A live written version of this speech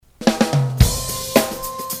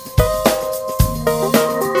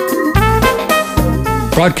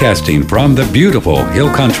Broadcasting from the beautiful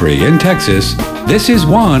Hill Country in Texas, this is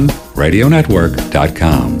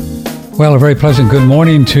OneRadioNetwork.com. Well, a very pleasant good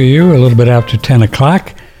morning to you, a little bit after 10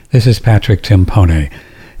 o'clock. This is Patrick Timpone,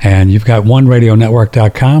 and you've got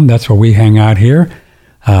OneRadioNetwork.com. That's where we hang out here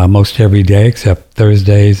most every day except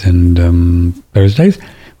Thursdays and Thursdays.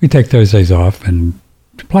 We take Thursdays off and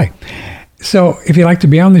play. So if you'd like to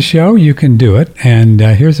be on the show, you can do it. And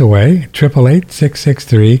here's a way,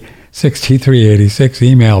 888-663-6386.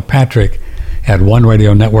 Email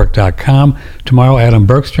patrick@oneradionetwork.com. Tomorrow, Adam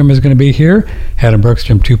Bergstrom is going to be here, Adam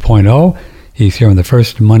Bergstrom 2.0. He's here on the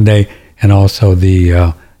first Monday and also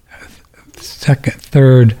the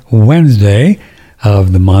third Wednesday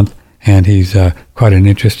of the month. And he's quite an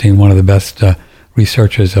interesting, one of the best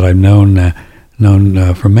researchers that I've known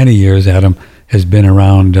for many years. Adam has been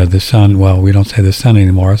around the sun. Well, we don't say the sun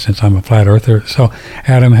anymore since I'm a flat earther. So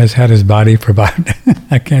Adam has had his body for about,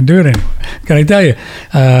 I can't do it anymore. Can I tell you,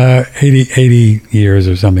 80 years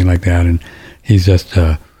or something like that. And he's just,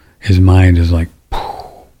 his mind is like,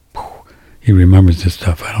 he remembers this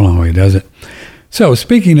stuff. I don't know how he does it. So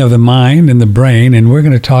speaking of the mind and the brain, and we're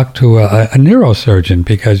going to talk to a neurosurgeon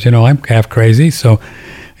because, I'm half crazy. So,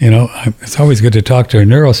 it's always good to talk to a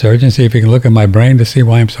neurosurgeon, see if he can look at my brain to see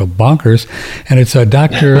why I'm so bonkers. And it's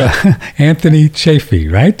Dr. Anthony Chaffee,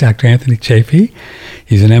 right? Dr. Anthony Chaffee.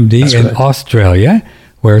 He's an MD in Australia,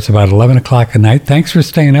 where it's about 11 o'clock at night. Thanks for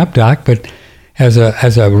staying up, Doc. But as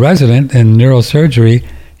a resident in neurosurgery,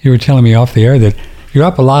 you were telling me off the air that you're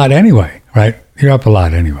up a lot anyway, right? You're up a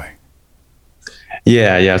lot anyway.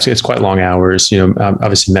 Yeah. It's quite long hours.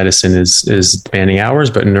 Obviously medicine is demanding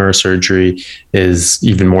hours, but neurosurgery is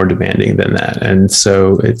even more demanding than that. And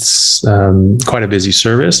so it's quite a busy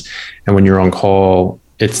service. And when you're on call,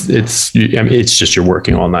 it's just you're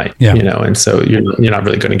working all night. Yeah. And so you're not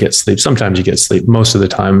really going to get sleep. Sometimes you get sleep. Most of the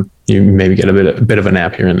time, you maybe get a bit of a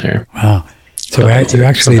nap here and there. Wow. So you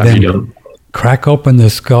actually then crack open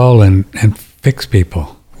the skull and fix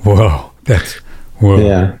people. Whoa. Whoa.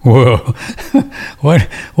 Yeah. Whoa. What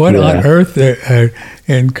on earth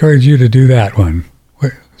encouraged you to do that one?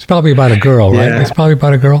 It's probably about a girl, right? Yeah. It's probably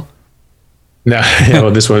about a girl? No,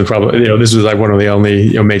 this one probably, this was like one of the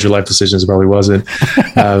only major life decisions. It probably wasn't.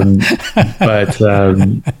 When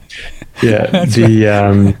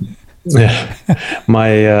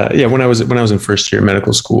I was in first year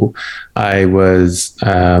medical school, I was,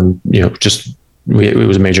 it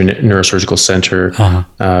was a major neurosurgical center,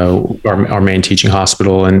 our main teaching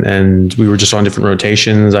hospital. And we were just on different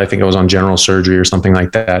rotations. I think I was on general surgery or something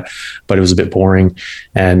like that, but it was a bit boring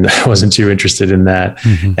and I wasn't too interested in that.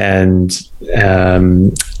 Mm-hmm. And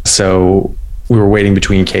so we were waiting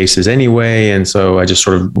between cases anyway. And so I just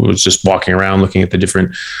sort of was just walking around looking at the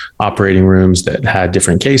different operating rooms that had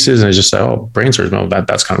different cases. And I just said, brain surgery,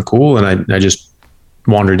 that's kind of cool. And I just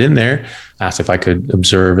wandered in there, asked if I could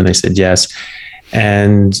observe, and they said yes.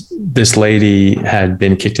 And this lady had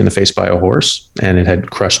been kicked in the face by a horse and it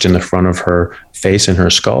had crushed in the front of her face and her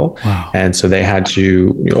skull. Wow. And so they had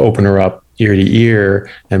to open her up ear to ear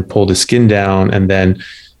and pull the skin down and then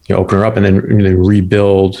open her up and then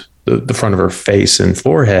rebuild the front of her face and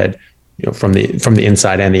forehead, from the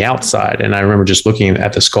inside and the outside. And I remember just looking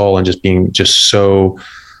at the skull and just being just so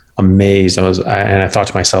amazed. I thought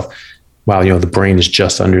to myself, wow, the brain is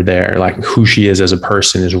just under there. Like who she is as a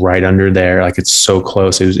person is right under there. Like it's so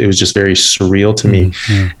close. It was just very surreal to me.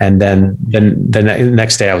 Mm-hmm. And then the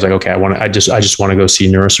next day I was like, okay, I just want to go see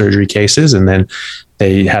neurosurgery cases. And then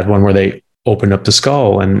they had one where they opened up the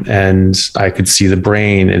skull and I could see the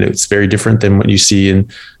brain, and it's very different than what you see in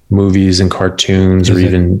movies and cartoons or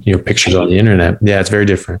even pictures on the internet. Yeah, it's very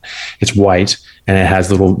different. It's white and it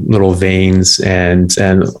has little veins and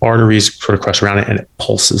arteries sort of cross around it, and it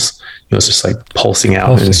pulses. It's just like pulsing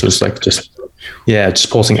out. And it's just like just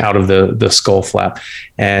pulsing out of the skull flap,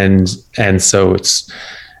 and so it's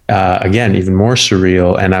again even more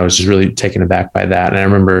surreal. And I was just really taken aback by that. And I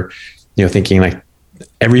remember thinking like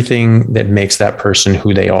everything that makes that person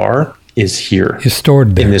who they are is here. Is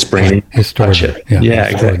stored there. In this brain. Is stored there. Yeah,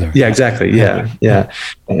 exactly. Yeah, exactly. Yeah.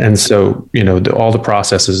 And so, all the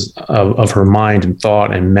processes of her mind and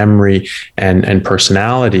thought and memory and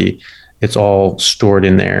personality, it's all stored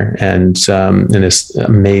in there and in this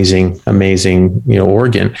amazing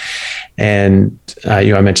organ. And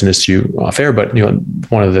I mentioned this to you off air, but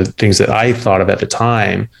one of the things that I thought of at the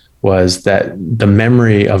time was that the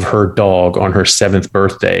memory of her dog on her 7th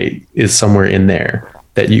birthday is somewhere in there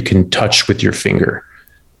that you can touch with your finger.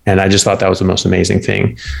 And I just thought that was the most amazing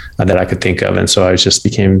thing that I could think of. And so I just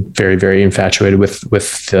became very, very infatuated with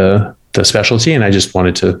the specialty, and I just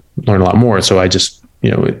wanted to learn a lot more. So I just,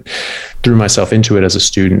 threw myself into it as a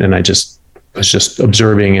student, and I just was just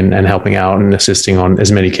observing and helping out and assisting on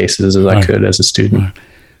as many cases as I could as a student. Right.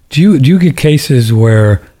 Do you get cases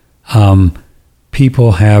where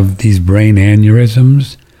people have these brain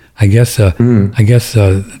aneurysms? I guess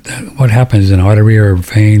what happens, an artery or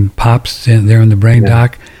vein pops there in the brain,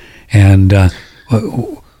 Doc, and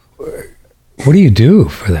what do you do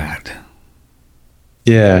for that?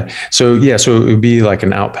 So it would be like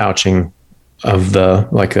an outpouching of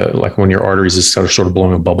like when your arteries is sort of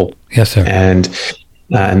blowing a bubble. Yes, sir. And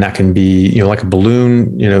that can be, like a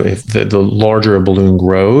balloon, if the larger a balloon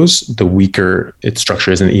grows, the weaker its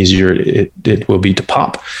structure is and the easier it will be to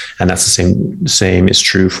pop. And that's the same is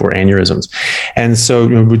true for aneurysms. And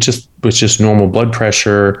so with just normal blood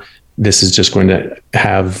pressure, this is just going to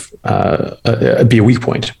have be a weak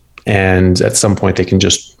point. And at some point they can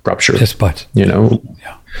just rupture. Just bust.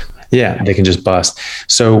 Yeah, they can just bust.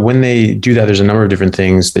 So when they do that, there's a number of different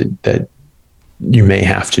things that you may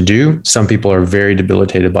have to do. Some people are very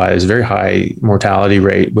debilitated by it. There's a very high mortality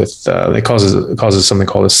rate with it causes something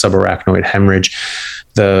called a subarachnoid hemorrhage.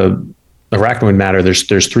 The arachnoid matter,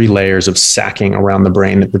 there's 3 layers of sacking around the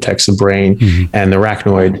brain that protects the brain, and the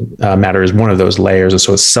arachnoid matter is one of those layers, and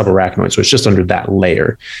so it's subarachnoid, so it's just under that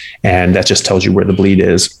layer, and that just tells you where the bleed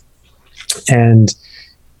is. And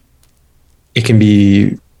it can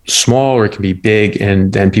be small or it can be big,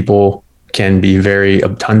 and then people can be very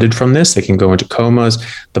obtunded from this. They can go into comas.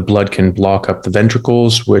 The blood can block up the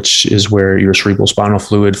ventricles, which is where your cerebral spinal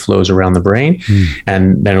fluid flows around the brain.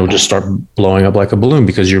 And then it'll just start blowing up like a balloon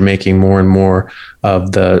because you're making more and more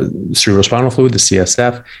of the cerebral spinal fluid, the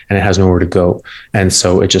CSF, and it has nowhere to go. And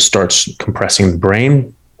so it just starts compressing the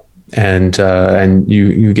brain, and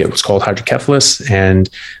you get what's called hydrocephalus, and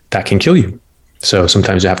that can kill you. So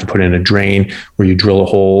sometimes you have to put in a drain where you drill a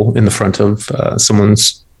hole in the front of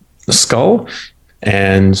someone's skull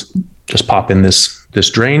and just pop in this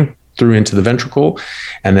drain through into the ventricle,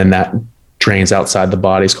 and then that drains outside the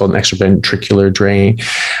body. It's called an extraventricular drain.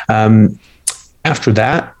 After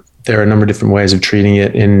that, there are a number of different ways of treating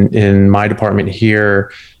it. In my department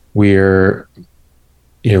here, we're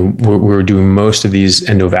doing most of these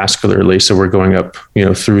endovascularly. So we're going up,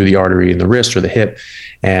 through the artery in the wrist or the hip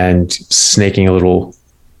and snaking a little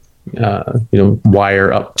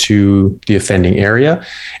wire up to the offending area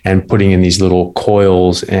and putting in these little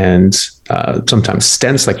coils and sometimes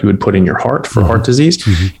stents like you would put in your heart for heart disease.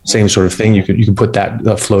 Same sort of thing. You could put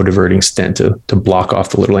that flow diverting stent to block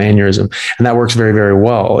off the little aneurysm, and that works very, very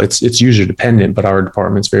well. It's user dependent, but our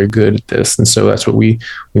department's very good at this, and so that's what we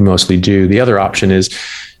mostly do. The other option is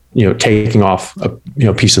taking off a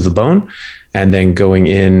piece of the bone and then going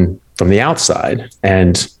in from the outside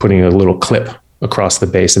and putting a little clip across the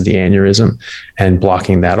base of the aneurysm and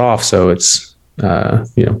blocking that off. So it's,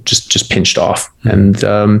 just pinched off. And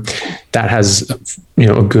that has,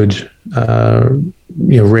 a good,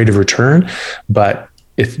 rate of return. But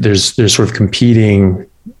if there's sort of competing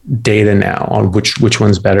data now on which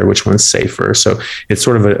one's better, which one's safer. So it's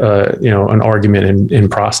sort of an argument in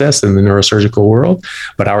process in the neurosurgical world,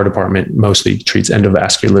 but our department mostly treats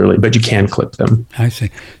endovascularly, but you can clip them. I see.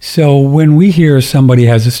 So when we hear somebody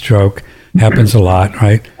has a stroke, happens a lot,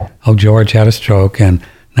 right? Oh, George had a stroke and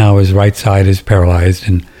now his right side is paralyzed,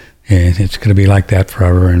 and it's going to be like that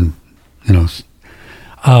forever. And,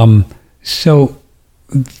 so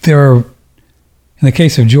there are, in the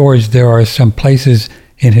case of George, there are some places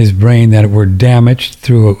in his brain that were damaged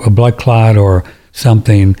through a blood clot or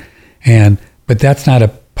something, but that's not a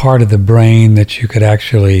part of the brain that you could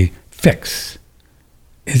actually fix.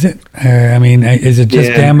 Is it? Is it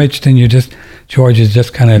just damaged and George is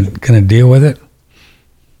just kind of going to deal with it?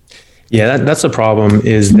 Yeah, that's the problem,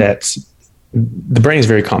 is that the brain is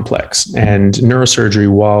very complex, and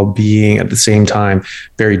neurosurgery, while being at the same time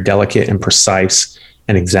very delicate and precise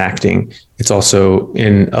and exacting, it's also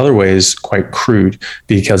in other ways quite crude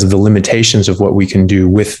because of the limitations of what we can do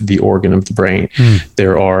with the organ of the brain.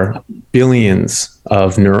 There are billions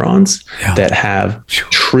of neurons that have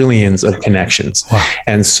trillions of connections. Wow.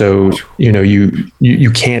 And so,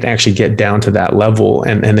 you can't actually get down to that level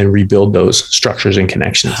and then rebuild those structures and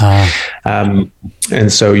connections.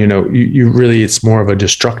 And so, you really, it's more of a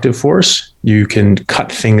destructive force. You can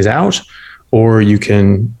cut things out, or you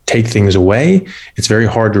can take things away. It's very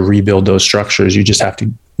hard to rebuild those structures. You just have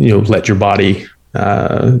to, let your body,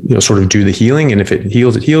 sort of do the healing. And if it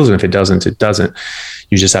heals, it heals. And if it doesn't, it doesn't.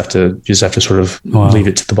 You just have to sort of leave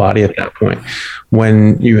it to the body at that point.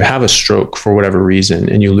 When you have a stroke for whatever reason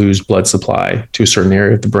and you lose blood supply to a certain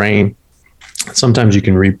area of the brain, sometimes you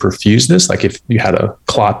can reperfuse this. Like if you had a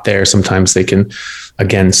clot there, sometimes they can,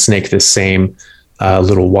 again, snake this same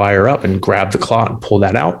little wire up and grab the clot and pull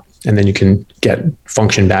that out. and then you can get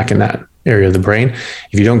function back in that area of the brain.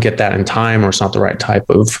 If you don't get that in time, or it's not the right type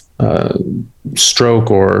of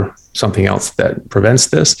stroke or something else that prevents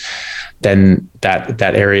this, then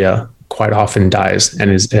that area quite often dies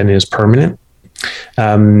and is permanent.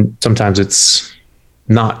 Sometimes it's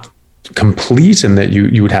not complete, and that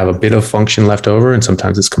you would have a bit of function left over, and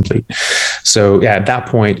sometimes it's complete. So yeah, at that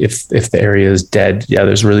point, if the area is dead, yeah,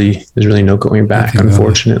 there's really no going back,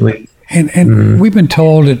 unfortunately. And we've been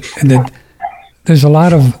told that there's a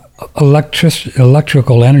lot of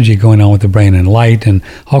electrical energy going on with the brain, and light and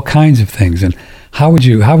all kinds of things. And how would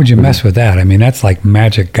you mess with that? I mean, that's like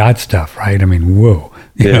magic God stuff, right? I mean, whoa,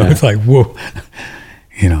 you know, it's like whoa,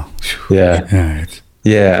 you know.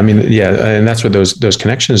 Yeah, I mean, and that's what those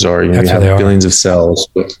connections are. You know, you have billions of cells.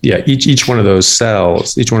 But yeah, each one of those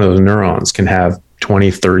cells, each one of those neurons can have 20,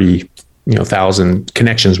 30, 1,000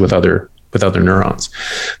 connections with other neurons.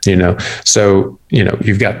 You know, so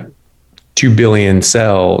you've got 2 billion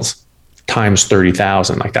cells times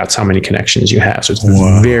 30,000. Like, that's how many connections you have. So it's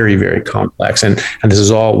very, very complex. And this is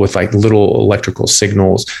all with like little electrical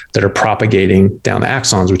signals that are propagating down the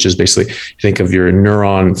axons, which is basically, think of your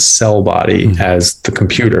neuron cell body as the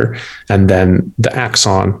computer, and then the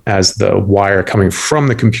axon as the wire coming from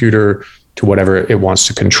the computer to whatever it wants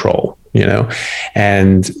to control,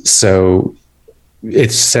 And so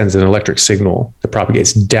it sends an electric signal that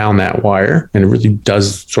propagates down that wire, and it really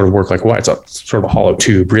does sort of work like a wire. It's sort of a hollow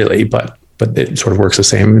tube, really, but it sort of works the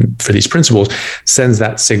same for these principles. Sends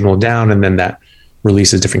that signal down, and then that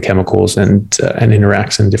releases different chemicals and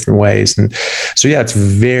interacts in different ways. And so, yeah, it's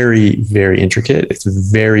very, very intricate. It's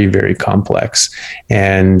very, very complex.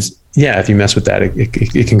 And yeah, if you mess with that,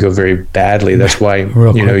 it can go very badly. That's why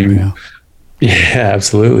Yeah,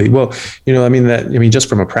 absolutely. Well, just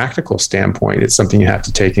from a practical standpoint, it's something you have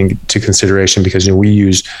to take into consideration, because we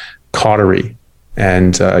use cautery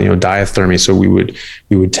and diathermy. So we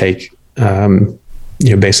would take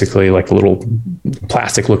basically like a little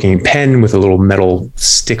plastic looking pen with a little metal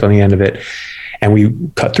stick on the end of it, and we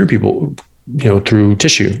cut through people through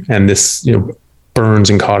tissue, and this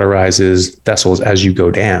burns and cauterizes vessels as you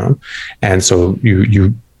go down, and so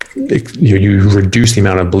you reduce the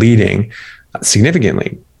amount of bleeding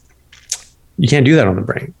significantly. You can't do that on the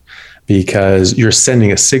brain, because you're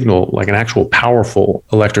sending a signal, like an actual powerful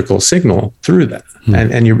electrical signal, through that.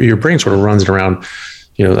 And your brain sort of runs it around,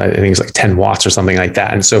 I think it's like 10 watts or something like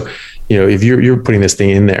that. And so, if you're putting this thing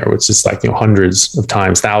in there, which is like, hundreds of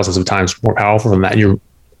times, thousands of times more powerful than that, you're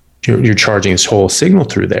charging this whole signal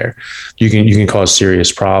through there, you can cause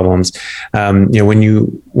serious problems. When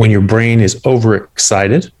your brain is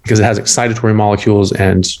overexcited, because it has excitatory molecules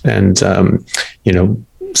and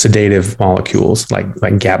sedative molecules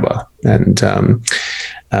like GABA, and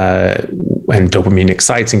dopamine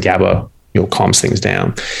excites, and GABA calms things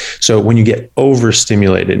down. So when you get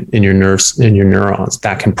overstimulated in your nerves, in your neurons,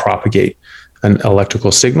 that can propagate an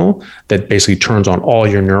electrical signal that basically turns on all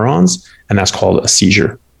your neurons, and that's called a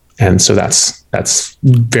seizure. And so that's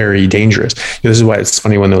very dangerous. This is why it's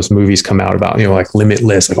funny when those movies come out about, like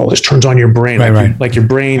Limitless, like, this turns on your brain. Right. Like your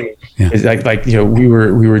brain is like, we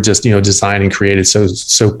were just, designed and created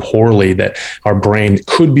so poorly that our brain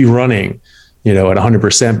could be running, at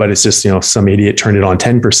 100%, but it's just, some idiot turned it on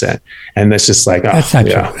 10%. And that's just like, that's not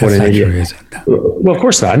true. What an idiot. True, is it? Well, of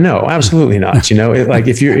course not. No, absolutely not. Like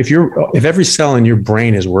if every cell in your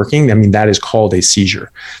brain is working, I mean, that is called a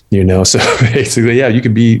seizure, so basically, yeah, you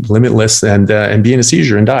could be limitless and be in a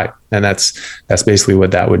seizure and die. And that's basically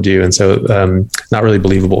what that would do. And so, not really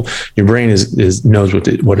believable. Your brain knows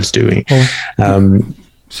what it's doing.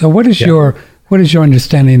 So what is your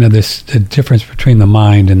understanding of this, the difference between the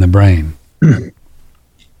mind and the brain?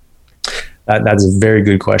 That's a very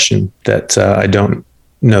good question that I don't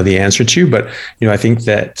know the answer to, but I think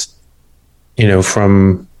that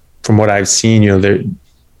from what I've seen,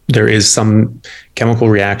 there is some chemical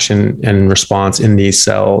reaction and response in these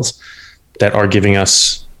cells that are giving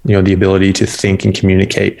us the ability to think and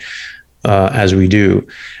communicate as we do.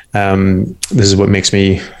 This is what makes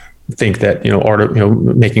me think that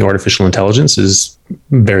making artificial intelligence is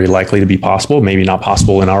very likely to be possible. Maybe not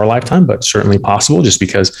possible in our lifetime, but certainly possible, just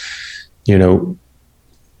because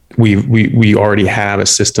we already have a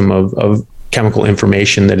system of chemical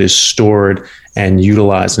information that is stored and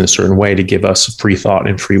utilized in a certain way to give us free thought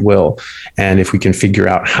and free will. And if we can figure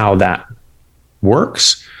out how that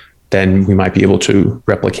works, then we might be able to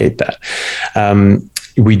replicate that.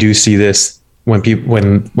 We do see this when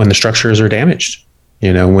the structures are damaged.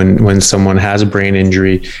 When someone has a brain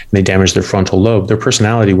injury and they damage their frontal lobe, their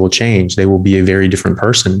personality will change. They will be a very different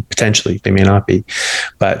person, potentially. They may not be,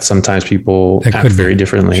 but sometimes people act very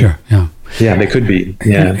differently. Sure, yeah. Yeah, they could be.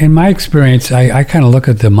 Yeah. In my experience, I kind of look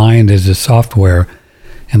at the mind as a software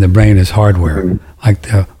and the brain as hardware. Mm-hmm. Like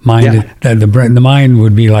the mind, the mind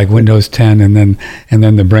would be like Windows 10, and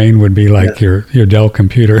then the brain would be like your Dell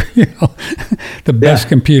computer. The best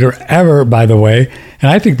computer ever, by the way.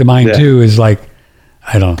 And I think the mind too is like,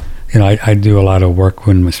 I do a lot of work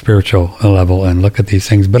on a spiritual level and look at these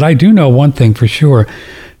things. But I do know one thing for sure,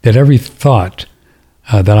 that every thought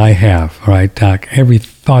that I have, right, Doc, every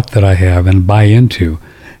thought that I have and buy into,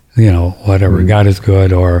 whatever, God is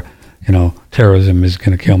good, or terrorism is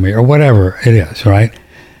going to kill me, or whatever it is, right?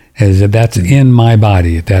 That's in my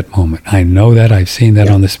body at that moment. I know that. I've seen that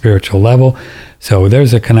on the spiritual level. So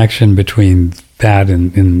there's a connection between that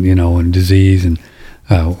and disease, and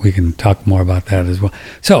we can talk more about that as well.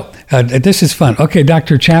 So this is fun. Okay,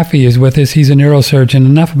 Dr. Chaffee is with us. He's a neurosurgeon.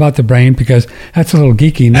 Enough about the brain, because that's a little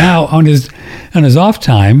geeky. Now on his off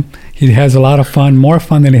time, he has a lot of fun, more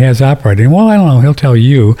fun than he has operating. Well, I don't know. He'll tell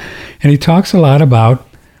you. And he talks a lot about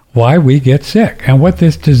why we get sick and what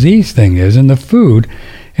this disease thing is and the food.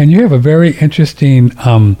 And you have a very interesting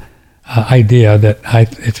idea that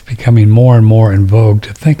it's becoming more and more in vogue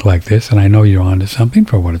to think like this, and I know you're onto something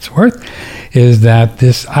for what it's worth, is that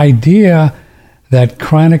this idea that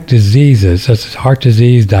chronic diseases such as heart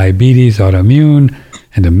disease, diabetes, autoimmune,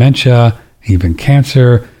 and dementia, even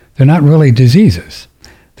cancer, they're not really diseases.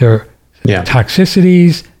 They're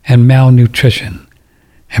toxicities and malnutrition.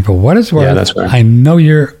 And for what it's worth, that's right. I know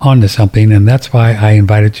you're onto something, and that's why I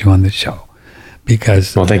invited you on this show.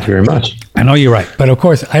 Because thank you very much. I know you're right. But of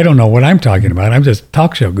course, I don't know what I'm talking about. I'm just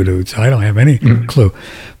talk show dude, so I don't have any clue.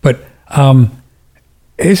 But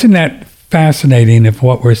isn't that fascinating if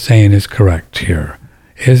what we're saying is correct here?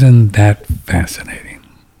 Isn't that fascinating?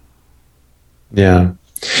 Yeah.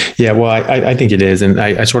 Yeah, well, I think it is. And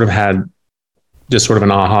I sort of had just sort of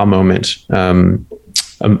an aha moment,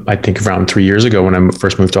 I think around 3 years ago when I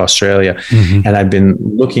first moved to Australia. Mm-hmm. And I've been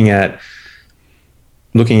looking at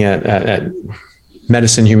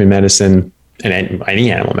medicine, human medicine, and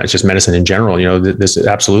any animal medicine, just medicine in general. This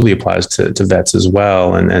absolutely applies to vets as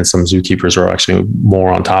well. And some zookeepers are actually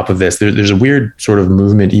more on top of this. There's a weird sort of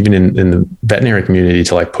movement, even in the veterinary community,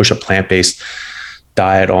 to like push a plant-based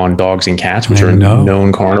diet on dogs and cats, which are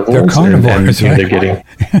known carnivores. They're carnivores, and they're getting,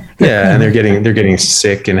 and they're getting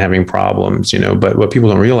sick and having problems, But what people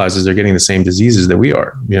don't realize is they're getting the same diseases that we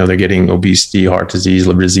are. They're getting obesity, heart disease,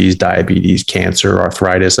 liver disease, diabetes, cancer,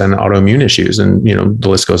 arthritis, and autoimmune issues, and the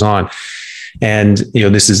list goes on. And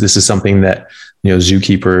this is something that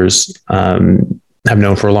zookeepers have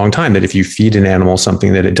known for a long time, that if you feed an animal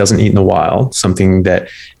something that it doesn't eat in the wild, something that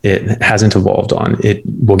it hasn't evolved on, it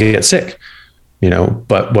will get sick.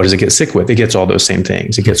 But what does it get sick with? It gets all those same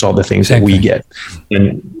things. It gets all the things that we get.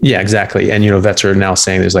 And exactly. And, vets are now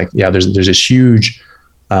saying there's this huge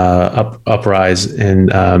uprise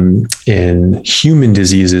in human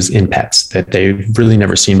diseases in pets that they've really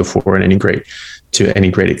never seen before to any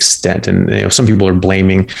great extent. And, some people are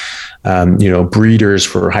blaming, breeders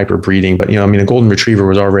for hyperbreeding, but, a golden retriever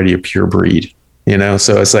was already a pure breed,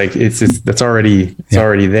 so it's like, that's already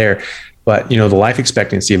there. But, the life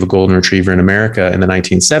expectancy of a golden retriever in America in the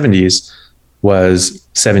 1970s was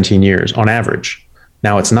 17 years on average.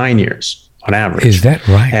 Now it's 9 years on average. Is that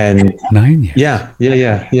right? And 9 years.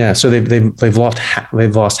 Yeah. So they've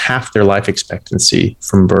lost half their life expectancy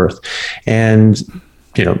from birth. And,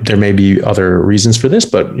 there may be other reasons for this,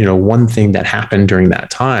 but, one thing that happened during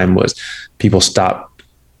that time was people stopped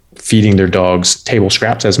feeding their dogs table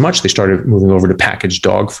scraps as much. They started moving over to packaged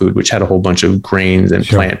dog food, which had a whole bunch of grains and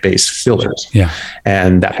plant-based fillers. Yeah.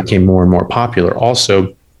 And that became more and more popular.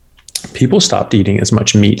 Also, people stopped eating as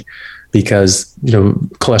much meat because,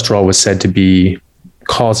 cholesterol was said to be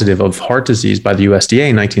causative of heart disease by the USDA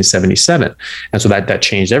in 1977. And so that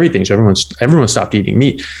changed everything. So everyone stopped eating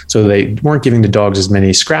meat. So they weren't giving the dogs as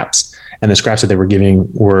many scraps, and the scraps that they were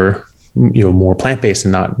giving were more plant-based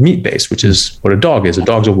and not meat-based, which is what a dog is. A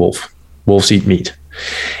dog's a wolf. Wolves eat meat.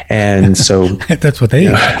 And so that's what they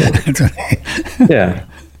eat. Yeah.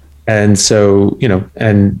 And so,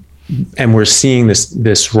 and we're seeing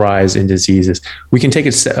this rise in diseases. We can take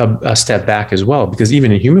a step back as well, because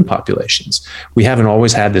even in human populations, we haven't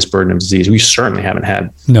always had this burden of disease. We certainly haven't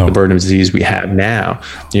had the burden of disease we have now.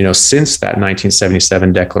 Since that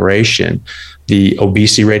 1977 declaration, the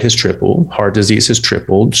obesity rate has tripled, heart disease has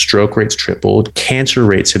tripled, stroke rates tripled, cancer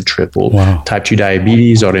rates have tripled, type 2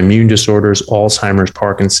 diabetes, autoimmune disorders, Alzheimer's,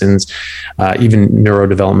 Parkinson's, even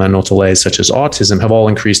neurodevelopmental delays such as autism have all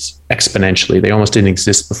increased exponentially. They almost didn't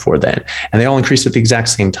exist before then. And they all increased at the exact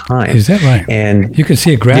same time. Is that right? And you can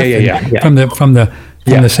see a graph from the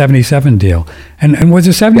from the 77 deal. And was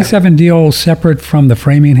the 77 deal separate from the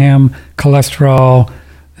Framingham cholesterol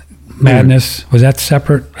madness? Was that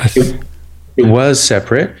separate? It was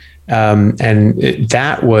separate.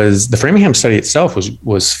 That was, the Framingham study itself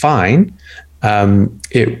was fine.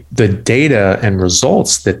 The data and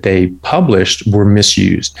results that they published were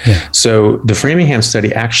misused. Yeah. So the Framingham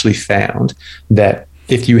study actually found that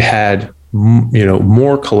if you had,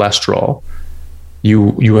 more cholesterol,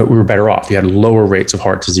 you were better off. You had lower rates of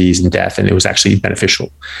heart disease and death, and it was actually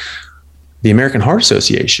beneficial. The American Heart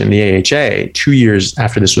Association, the AHA, 2 years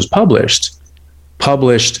after this was published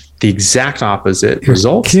the exact opposite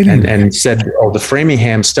results and said, the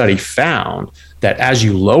Framingham study found that as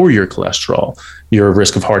you lower your cholesterol, your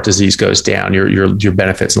risk of heart disease goes down, your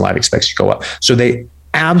benefits and life expectancy go up. So they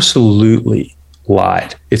absolutely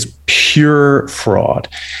lied. It's pure fraud,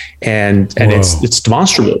 and it's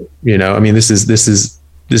demonstrable. I mean, this is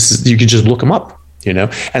you can just look them up.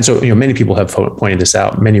 And so, many people have pointed this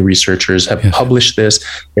out. Many researchers have published this.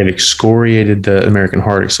 They've excoriated the American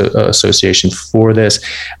Heart Association for this.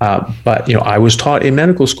 But, I was taught in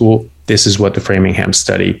medical school, this is what the Framingham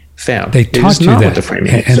study found. They taught you that. What the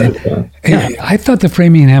Framingham study found. I thought the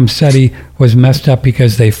Framingham study was messed up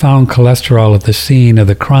because they found cholesterol at the scene of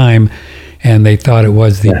the crime, and they thought it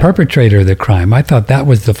was the perpetrator of the crime. I thought that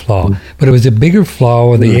was the flaw. But it was a bigger flaw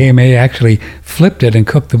where the AMA actually flipped it and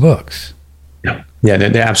cooked the books. Yeah,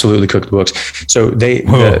 they absolutely cooked the books. So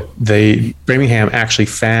the Framingham actually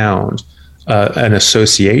found an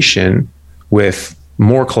association with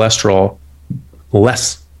more cholesterol,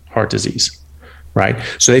 less heart disease, right?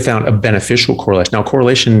 So they found a beneficial correlation. Now,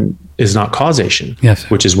 correlation is not causation,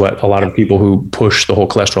 which is what a lot of people who push the whole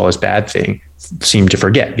cholesterol as bad thing seem to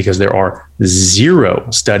forget, because there are 0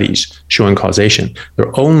 studies showing causation. There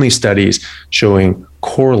are only studies showing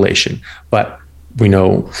correlation. But we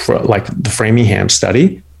know, like the Framingham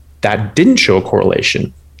study, that didn't show a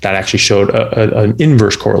correlation. That actually showed an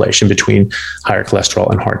inverse correlation between higher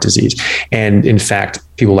cholesterol and heart disease. And in fact,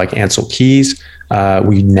 people like Ansel Keys,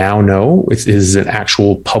 we now know it is an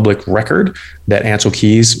actual public record that Ansel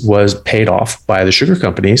Keys was paid off by the sugar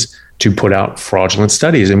companies to put out fraudulent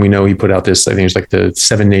studies. And we know he put out this, I think it was like the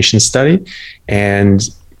 7 Nations study. And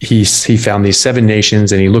he found these 7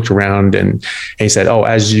 nations, and he looked around and he said,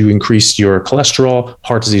 as you increase your cholesterol,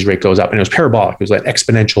 heart disease rate goes up. And it was parabolic. It was like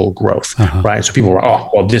exponential growth, right? So people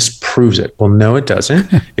were, this proves it. Well, no, it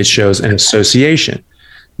doesn't. It shows an association.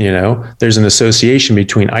 There's an association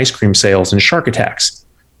between ice cream sales and shark attacks.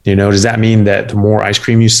 Does that mean that the more ice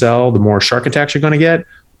cream you sell, the more shark attacks you're going to get?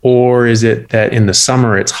 Or is it that in the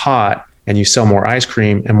summer it's hot and you sell more ice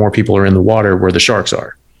cream and more people are in the water where the sharks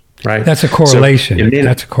are? Right. That's a correlation.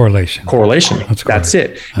 That's a correlation. That's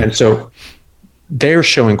it. And so they're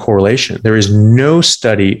showing correlation. There is no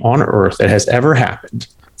study on earth that has ever happened,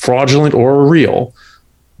 fraudulent or real,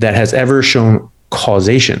 that has ever shown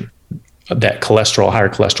causation, that higher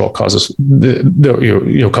cholesterol causes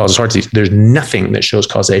causes heart disease. There's nothing that shows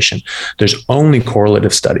causation. There's only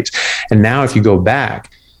correlative studies. And now if you go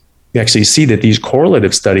back, you actually see that these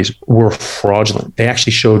correlative studies were fraudulent. They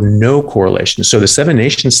actually showed no correlation. So the 7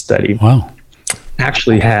 Nations study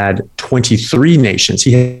actually had 23 nations.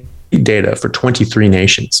 He had data for 23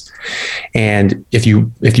 nations. And if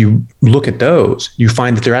you look at those, you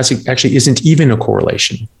find that there actually isn't even a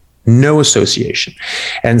correlation, no association.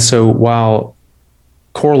 And so while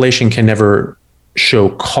correlation can never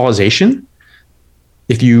show causation,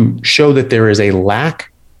 if you show that there is a lack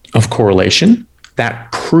of correlation,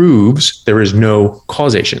 that proves there is no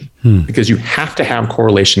causation, because you have to have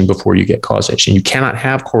correlation before you get causation. You cannot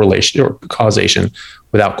have correlation or causation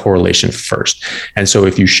without correlation first. And so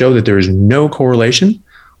if you show that there is no correlation,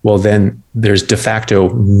 well, then there's de facto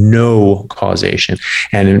no causation.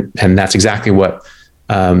 And that's exactly what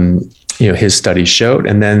his studies showed.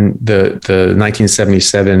 And then the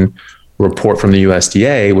 1977 report from the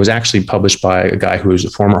USDA was actually published by a guy who was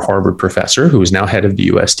a former Harvard professor who is now head of the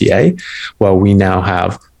USDA. Well, we now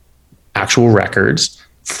have actual records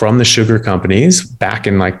from the sugar companies back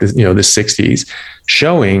in the 60s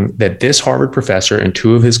showing that this Harvard professor and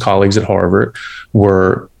 2 of his colleagues at Harvard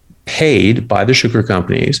were paid by the sugar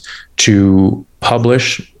companies to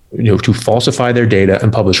publish, to falsify their data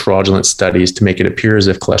and publish fraudulent studies to make it appear as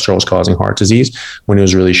if cholesterol was causing heart disease when it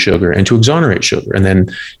was really sugar, and to exonerate sugar. And then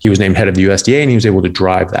he was named head of the USDA, and he was able to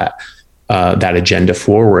drive that agenda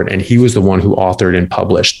forward. And he was the one who authored and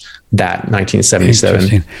published that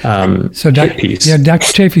 1977 piece. Yeah,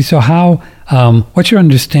 Dr. Chaffee, so how, what's your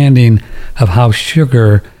understanding of how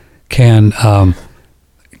sugar can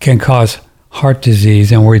cause heart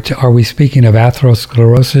disease? And are we speaking of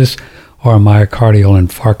atherosclerosis or a myocardial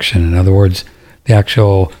infarction? In other words, the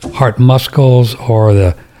actual heart muscles or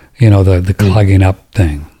the clogging up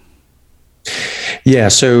thing? Yeah.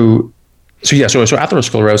 So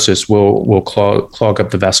atherosclerosis will clog up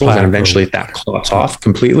the vessels, and eventually if that clots off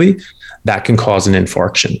completely, that can cause an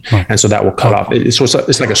infarction. Right. And so that will cut off.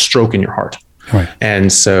 It's like a stroke in your heart. Right.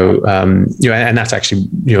 And so, and that's actually,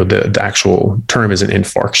 the actual term is an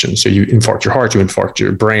infarction. So you infarct your heart, you infarct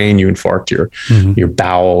your brain, you infarct your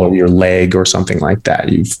bowel or your leg or something like that.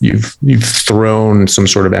 You've thrown some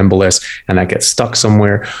sort of embolus and that gets stuck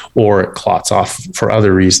somewhere, or it clots off for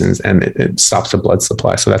other reasons and it stops the blood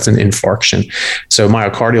supply. So that's an infarction. So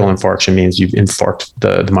myocardial infarction means you've infarcted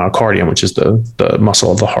the myocardium, which is the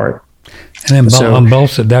muscle of the heart. And then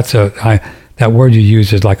that's that word you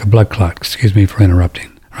use is like a blood clot. Excuse me for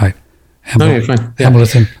interrupting. Right? You're fine. Yeah.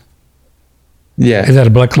 Embolism. Yeah. Is that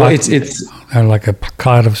a blood clot? Well, it's or like a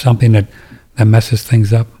clot of something that messes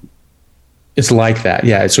things up. It's like that.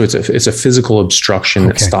 Yeah. So it's a physical obstruction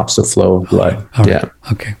that stops the flow of blood. All right. Yeah.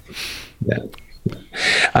 Okay. Yeah.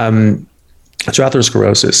 So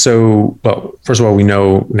atherosclerosis. So, well, first of all, we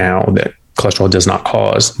know now that cholesterol does not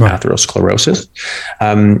cause atherosclerosis.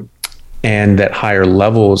 And that higher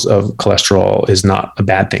levels of cholesterol is not a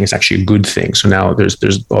bad thing. It's actually a good thing. So now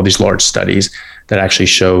there's all these large studies that actually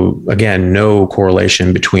show, again, no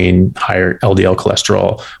correlation between higher LDL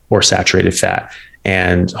cholesterol or saturated fat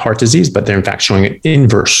and heart disease, but they're in fact showing an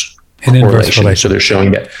inverse correlation. So they're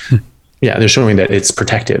showing that, they're showing that it's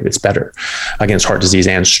protective, it's better against heart disease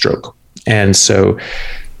and stroke. And so,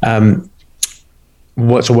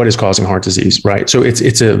 what is causing heart disease, right? So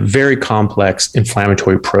it's a very complex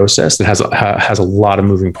inflammatory process that has a lot of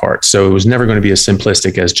moving parts. So it was never going to be as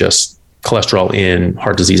simplistic as just cholesterol in,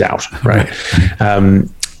 heart disease out, right?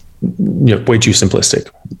 Way too simplistic.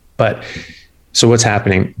 But so what's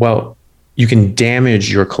happening? Well, you can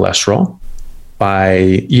damage your cholesterol by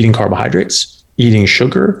eating carbohydrates, eating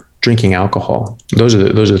sugar, drinking alcohol. Those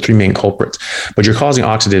are the three main culprits. But you're causing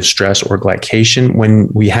oxidative stress or glycation. When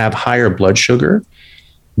we have higher blood sugar,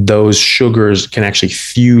 those sugars can actually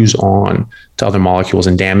fuse on to other molecules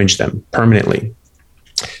and damage them permanently.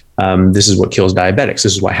 This is what kills diabetics.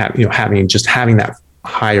 This is why having that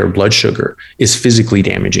higher blood sugar is physically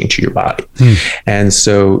damaging to your body. And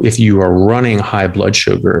so if you are running high blood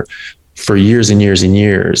sugar for years and years and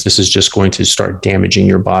years, this is just going to start damaging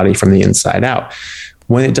your body from the inside out.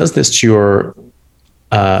 When it does this to your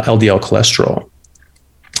LDL cholesterol,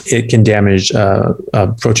 it can damage a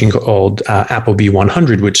protein called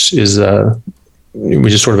ApoB100, which is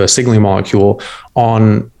sort of a signaling molecule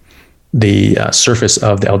on the surface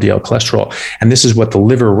of the LDL cholesterol. And this is what the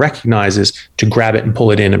liver recognizes to grab it and pull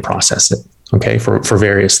it in and process it, okay, for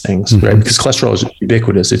various things, right? Because cholesterol is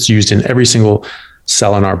ubiquitous. It's used in every single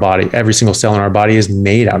cell in our body. Every single cell in our body is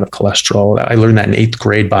made out of cholesterol. I learned that in 8th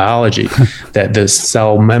grade biology, that the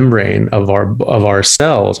cell membrane of our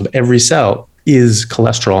cells, of every cell, is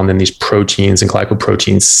cholesterol, and then these proteins and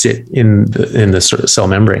glycoproteins sit in the sort of cell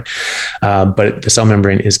membrane. But the cell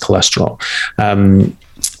membrane is cholesterol.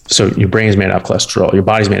 So your brain is made out of cholesterol, your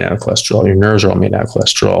body's made out of cholesterol, your nerves are all made out of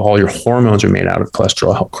cholesterol, all your hormones are made out of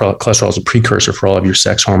cholesterol. Cholesterol is a precursor for all of your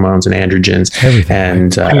sex hormones and androgens,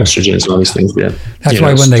 and estrogens and all these things. Yeah. That's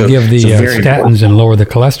why when they give the statins and lower the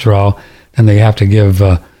cholesterol, then they have to give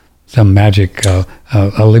some magic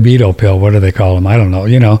a libido pill. What do they call them? I don't know.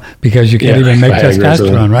 Because you can't even make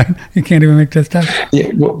testosterone, right? You can't even make testosterone.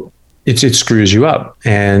 Yeah, well, it screws you up,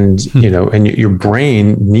 and and your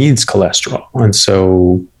brain needs cholesterol, and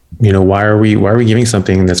so why are we giving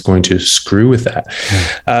something that's going to screw with that?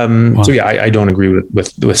 So I don't agree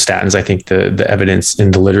with statins. I think the evidence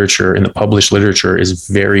in the literature, in the published literature, is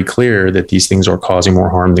very clear that these things are causing more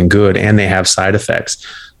harm than good, and they have side effects.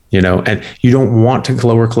 And you don't want to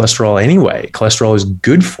lower cholesterol anyway. Cholesterol is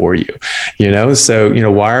good for you, so,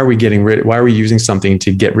 why are we using something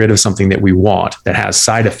to get rid of something that we want that has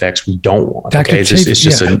side effects we don't want? Dr.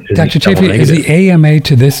 Chafee, is the AMA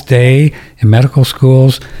to this day in medical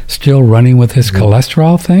schools still running with this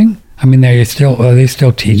cholesterol thing? I mean, are they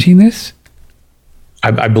still teaching this?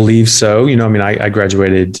 I believe so. I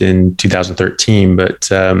graduated in 2013, but,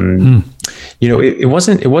 it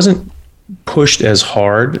wasn't pushed as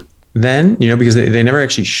hard then, because they never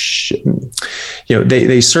actually,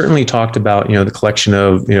 they certainly talked about, the collection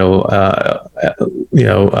of, LDL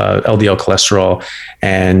cholesterol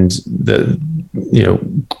and the,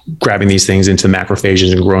 grabbing these things into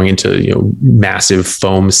macrophages and growing into, massive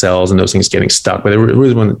foam cells and those things getting stuck. But there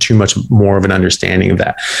really wasn't too much more of an understanding of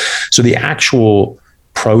that. So the actual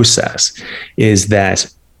process is that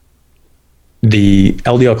the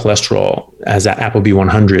LDL cholesterol, as that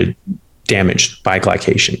ApoB100, damaged by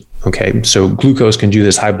glycation. Okay, so glucose can do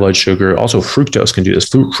this, high blood sugar. Also, fructose can do this.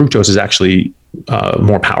 Fructose is actually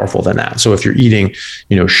more powerful than that. So if you're eating,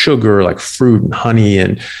 sugar like fruit and honey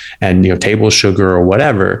and table sugar or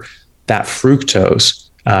whatever, that fructose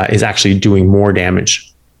is actually doing more damage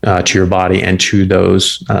to your body and to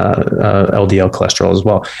those LDL cholesterol as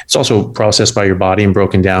well. It's also processed by your body and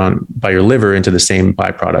broken down by your liver into the same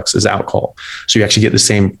byproducts as alcohol. So you actually get the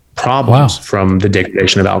same problems from the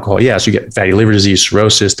degradation of alcohol. Yeah, so you get fatty liver disease,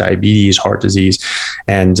 cirrhosis, diabetes, heart disease,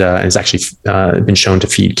 and it's actually been shown to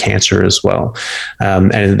feed cancer as well.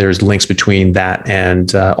 And there's links between that and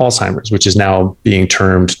Alzheimer's, which is now being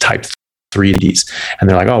termed type 3 disease. And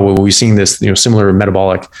they're like, oh, well, we've seen this, similar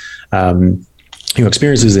metabolic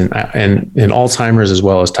experiences in Alzheimer's as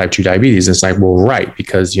well as type 2 diabetes. And it's like, well, right,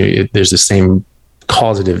 because there's the same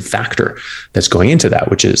causative factor that's going into that,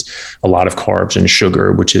 which is a lot of carbs and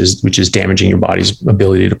sugar, which is damaging your body's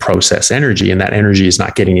ability to process energy, and that energy is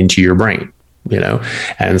not getting into your brain.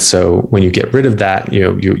 And so when you get rid of that,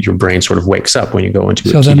 your brain sort of wakes up when you go into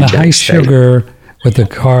so then the high sugar with the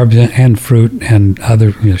carbs and fruit and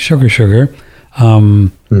other sugar,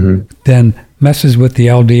 then messes with the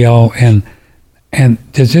LDL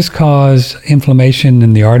and does this cause inflammation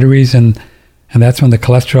in the arteries and that's when the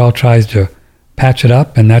cholesterol tries to patch it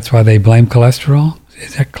up, and that's why they blame cholesterol?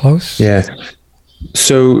 Is that close? Yeah.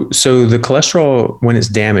 So the cholesterol, when it's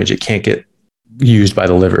damaged, it can't get used by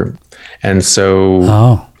the liver, and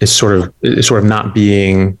so it's sort of not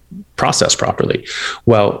being processed properly.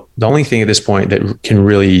 Well, the only thing at this point that can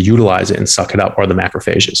really utilize it and suck it up are the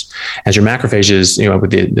macrophages. As your macrophages, with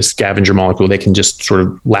the scavenger molecule, they can just sort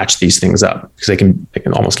of latch these things up because they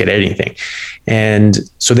can almost get anything. And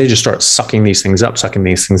so they just start sucking these things up,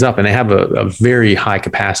 and they have a very high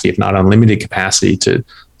capacity, if not unlimited capacity, to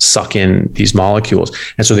suck in these molecules.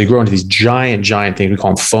 And so they grow into these giant things. We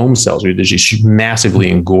call them foam cells. There's these massively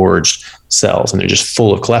engorged cells, and they're just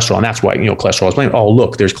full of cholesterol. And that's why, cholesterol is blamed. Oh,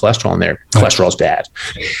 look, there's cholesterol in there. Cholesterol is bad.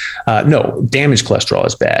 No, damaged cholesterol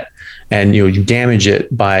is bad. And, you damage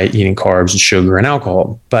it by eating carbs and sugar and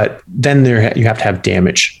alcohol, but then you have to have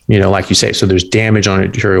damage, like you say. So there's damage on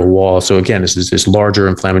arterial wall. So again, this is this larger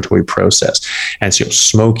inflammatory process. And so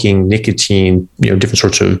smoking, nicotine, different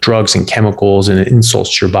sorts of drugs and chemicals and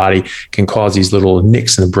insults to your body can cause these little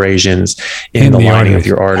nicks and abrasions in the lining of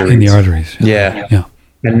your arteries. In the arteries. Yeah.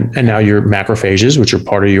 And now your macrophages, which are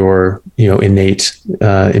part of your innate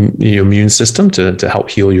immune system to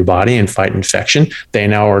help heal your body and fight infection, they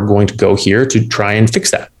now are going to go here to try and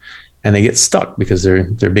fix that. And they get stuck because they're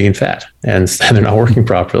big and fat and they're not working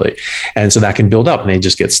properly. And so that can build up, and they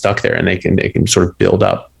just get stuck there, and they can sort of build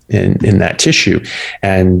up in that tissue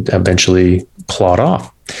and eventually clot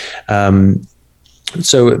off.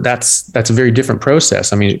 So that's a very different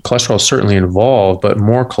process. I mean, cholesterol is certainly involved, but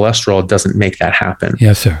more cholesterol doesn't make that happen.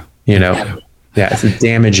 Yes, sir. Yeah, it's the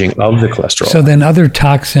damaging of the cholesterol. So then other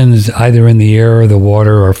toxins, either in the air or the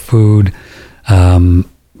water or food,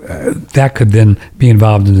 that could then be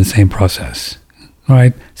involved in the same process,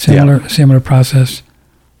 right? Similar process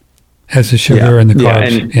as the sugar and the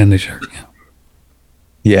carbs and the sugar.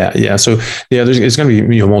 Yeah. So it's going to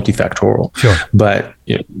be multifactorial. Sure. But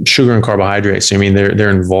sugar and carbohydrates, I mean,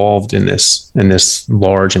 they're involved in this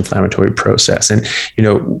large inflammatory process. And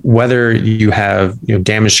whether you have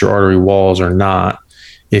damage to your artery walls or not,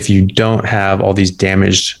 if you don't have all these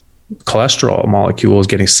damaged cholesterol molecules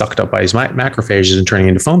getting sucked up by these macrophages and turning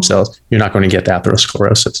into foam cells, you're not going to get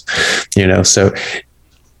atherosclerosis. So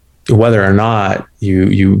whether or not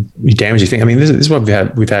you damage these things, I mean, this is what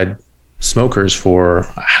we've had smokers for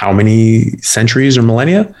how many centuries or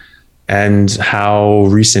millennia, and how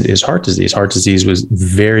recent is heart disease? Heart disease was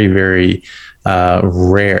very, very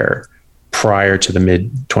rare prior to the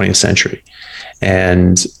mid 20th century.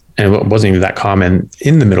 And it wasn't even that common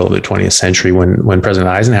in the middle of the 20th century when President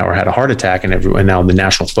Eisenhower had a heart attack, and now the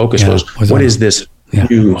national focus was what is this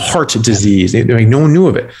new heart disease? No one knew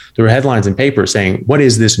of it. There were headlines in papers saying, what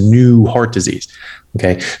is this new heart disease?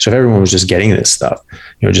 Okay. So if everyone was just getting this stuff,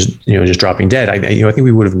 just dropping dead, I think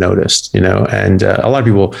we would have noticed, and a lot of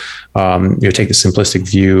people, take the simplistic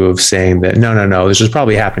view of saying that, no, this was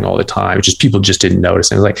probably happening all the time. It's just people just didn't notice.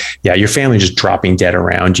 And it's like, yeah, your family just dropping dead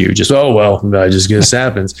around you. Just, just this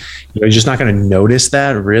happens. You're just not going to notice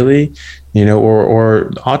that really, or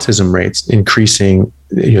autism rates increasing,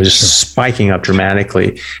 just spiking up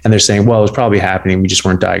dramatically. And they're saying, well, it's probably happening. We just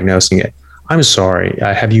weren't diagnosing it. I'm sorry.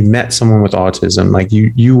 Have you met someone with autism? Like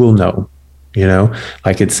you will know,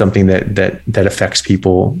 like it's something that affects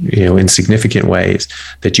people, in significant ways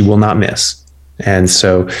that you will not miss. And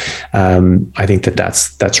so I think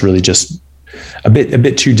that's really just a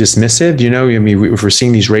bit too dismissive. I mean, if we're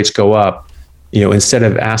seeing these rates go up, instead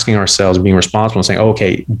of asking ourselves, being responsible and saying, oh,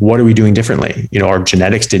 okay, what are we doing differently? Our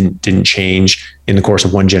genetics didn't change in the course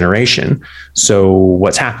of one generation. So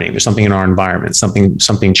what's happening? There's something in our environment,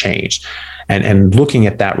 something changed. And looking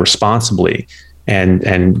at that responsibly and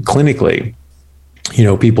clinically,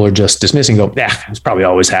 people are just dismissing, go, it's probably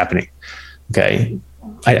always happening. Okay.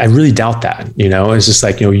 I really doubt that, it's just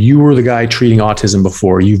like, you were the guy treating autism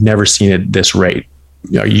before, you've never seen it this rate.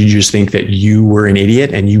 You just think that you were an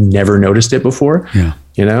idiot and you never noticed it before. Yeah.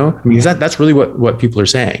 Because that's really what people are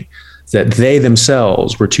saying, that they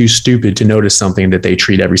themselves were too stupid to notice something that they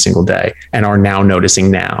treat every single day and are now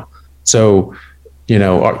noticing now. So,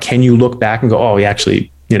 can you look back and go, oh,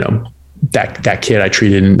 actually, that kid I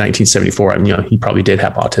treated in 1974, he probably did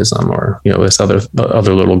have autism, or, this other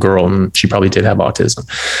little girl, and she probably did have autism.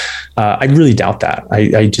 I really doubt that.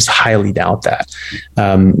 I just highly doubt that.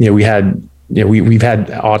 We've had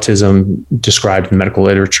autism described in medical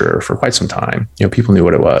literature for quite some time. People knew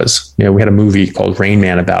what it was. We had a movie called Rain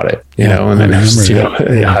Man about it, and then it was,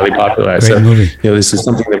 highly popular. Great movie. This is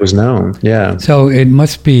something that was known. Yeah. So it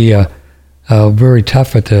must be very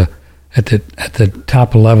tough at the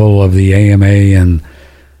top level of the AMA and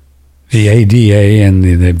the ADA and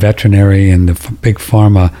the veterinary and the big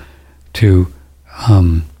pharma to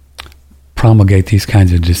promulgate these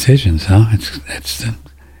kinds of decisions, huh? It's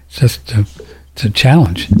just it's a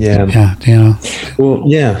challenge. Yeah. Well,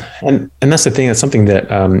 yeah, and that's the thing. That's something that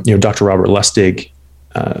Dr. Robert Lustig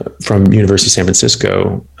from University of San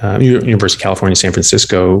Francisco, University of California, San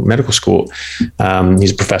Francisco Medical School.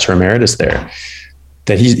 He's a professor emeritus there.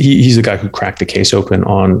 That he's the guy who cracked the case open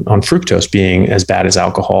on fructose being as bad as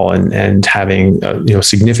alcohol and having a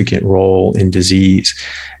significant role in disease.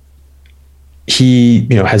 He,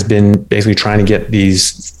 has been basically trying to get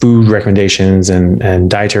these food recommendations and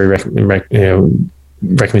dietary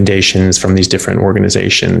recommendations from these different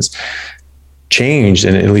organizations changed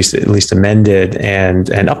and at least amended and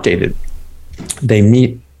updated. They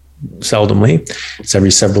meet seldomly. It's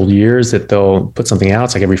every several years that they'll put something out.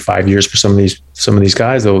 It's like every 5 years for some of these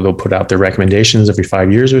guys. They'll put out their recommendations every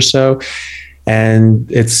 5 years or so, and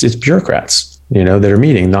it's bureaucrats, that are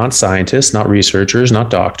meeting, not scientists, not researchers, not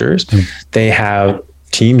doctors. They have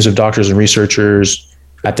teams of doctors and researchers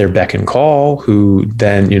at their beck and call who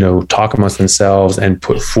then, talk amongst themselves and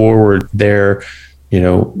put forward their,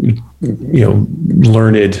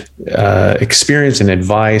 learned experience and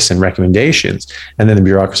advice and recommendations. And then the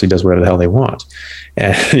bureaucracy does whatever the hell they want.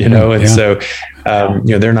 And, so,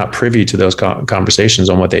 they're not privy to those conversations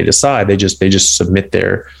on what they decide. They just submit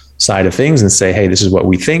their side of things and say, hey, this is what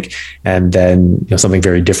we think. And then, something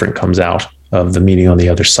very different comes out of the meeting on the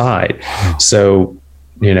other side. Wow. So,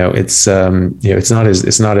 it's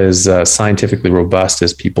not as scientifically robust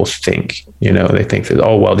as people think. They think that,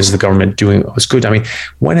 oh, well, this is the government doing what's good. I mean,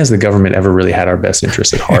 when has the government ever really had our best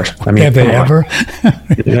interests at heart? I mean, have they ever?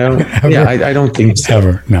 Ever? Yeah, I don't think so.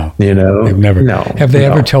 Ever? No. They've never. No. Have they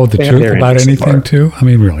ever told the truth about anything too? I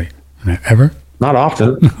mean, really, ever? Not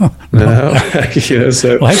often. No.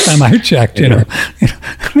 So last time I checked,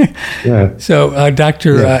 Yeah. So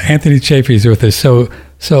Dr. Anthony Chaffee is with us. So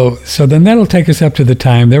then that'll take us up to the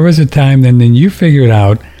time. There was a time then you figured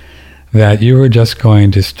out that you were just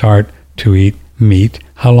going to start to eat meat.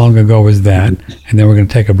 How long ago was that? And then we're going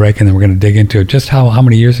to take a break and then we're going to dig into it. Just how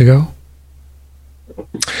many years ago?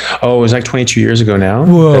 Oh, it was like 22 years ago now.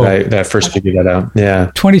 Whoa. that I first figured that out.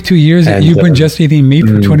 Yeah. 22 years? And you've been just eating meat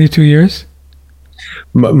for 22 years?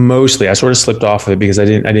 Mostly. I sort of slipped off of it because I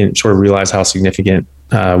didn't sort of realize how significant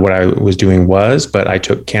what I was doing was, but I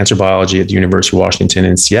took cancer biology at the University of Washington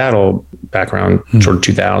in Seattle back around sort of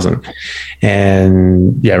 2000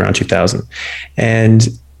 around 2000. And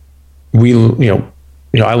we,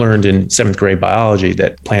 I learned in 7th grade biology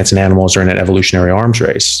that plants and animals are in an evolutionary arms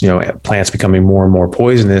race, plants becoming more and more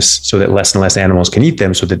poisonous so that less and less animals can eat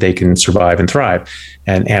them so that they can survive and thrive,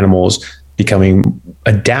 and animals becoming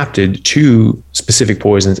adapted to specific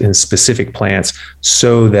poisons in specific plants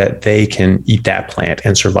so that they can eat that plant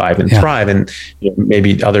and survive and thrive. And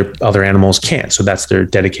maybe other animals can't. So that's their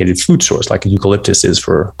dedicated food source, like eucalyptus is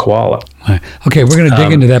for koala. Right. Okay, we're going to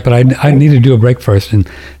dig into that, but I need to do a break first and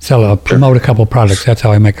promote a couple products. That's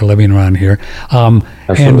how I make a living around here.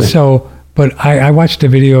 And so, but I watched a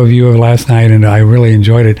video of you last night and I really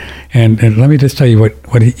enjoyed it. And let me just tell you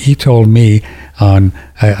what he told me on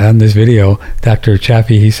this video. Dr.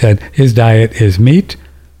 Chaffee, he said his diet is meat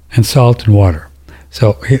and salt and water.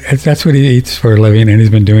 So that's what he eats for a living, and he's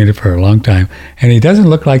been doing it for a long time. And he doesn't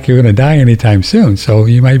look like you're going to die anytime soon, so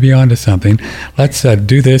you might be onto something. Let's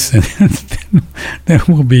do this, and then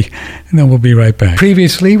we'll be right back.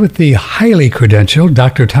 Previously, with the highly credentialed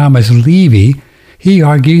Dr. Thomas Levy, He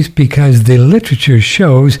argues because the literature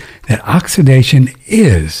shows that oxidation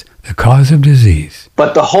is the cause of disease.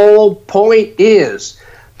 But the whole point is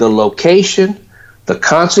the location, the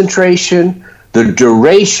concentration, the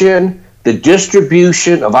duration, the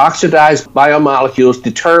distribution of oxidized biomolecules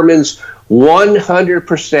determines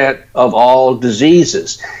 100% of all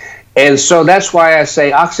diseases. And so that's why I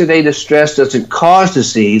say oxidative stress doesn't cause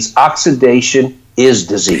disease. Oxidation is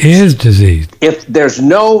disease. Is disease. If there's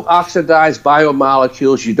no oxidized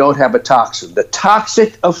biomolecules, you don't have a toxin. The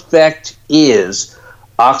toxic effect is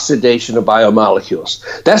oxidation of biomolecules.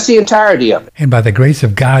 That's the entirety of it. And by the grace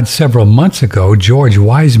of God, several months ago, George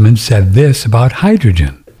Wiseman said this about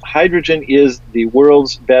hydrogen. Hydrogen is the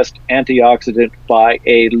world's best antioxidant by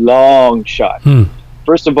a long shot.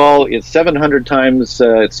 First of all, it's 700 times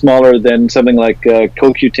smaller than something like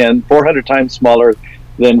CoQ10, 400 times smaller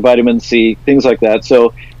than vitamin C, things like that.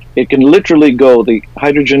 So it can literally the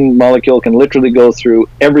hydrogen molecule can literally go through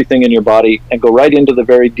everything in your body and go right into the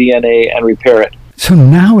very DNA and repair it. So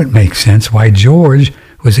now it makes sense why George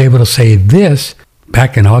was able to say this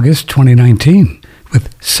back in August 2019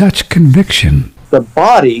 with such conviction. The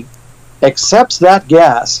body accepts that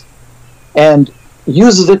gas and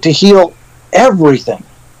uses it to heal everything.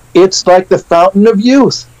 It's like the fountain of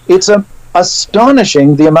youth. It's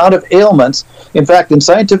astonishing the amount of ailments. In fact, in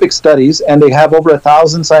scientific studies, and they have over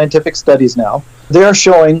 1,000 scientific studies now, they're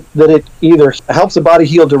showing that it either helps the body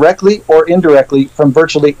heal directly or indirectly from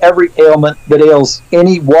virtually every ailment that ails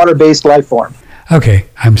any water-based life form. Okay,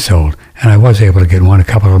 I'm sold. And I was able to get one a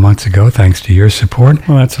couple of months ago thanks to your support.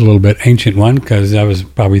 Well, that's a little bit ancient one because that was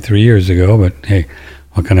probably 3 years ago, but hey,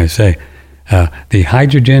 what can I say? The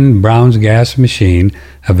Hydrogen Brown's gas machine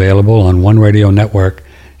available on One Radio Network.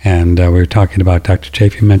 And we were talking about, Dr.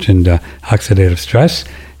 Chafee mentioned oxidative stress,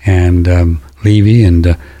 and Levy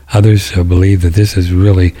and others believe that this is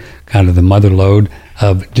really kind of the mother lode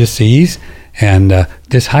of disease. And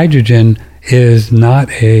this hydrogen is not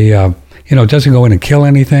it doesn't go in and kill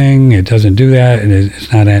anything. It doesn't do that. And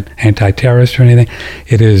it's not anti-terrorist or anything.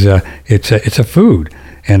 It is it's a food,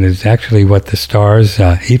 and it's actually what the stars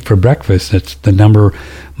eat for breakfast. It's the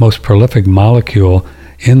most prolific molecule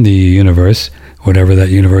in the universe, whatever that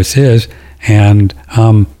universe is, and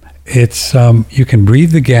it's you can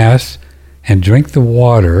breathe the gas and drink the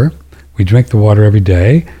water. We drink the water every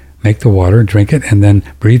day, make the water, drink it, and then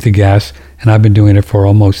breathe the gas. And I've been doing it for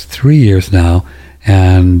almost 3 years now,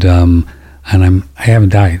 and I haven't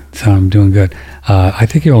died, so I'm doing good. I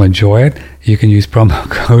think you'll enjoy it. You can use promo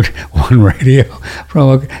code OneRadio.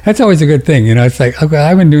 That's always a good thing, It's like, okay,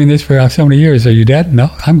 I've been doing this for so many years. Are you dead? No,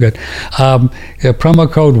 I'm good.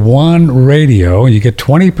 Promo code OneRadio, and you get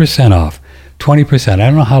 20% off. 20%. I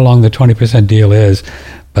don't know how long the 20% deal is,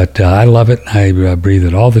 but I love it. I breathe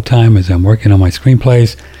it all the time as I'm working on my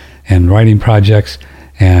screenplays and writing projects,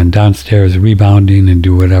 and downstairs rebounding and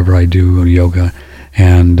do whatever I do, yoga,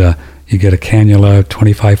 and you get a cannula,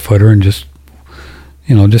 25-footer, and just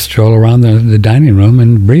stroll around the dining room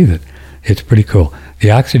and breathe it. It's pretty cool.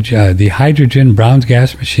 The Hydrogen Brown's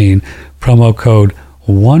gas machine, promo code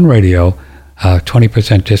OneRadio,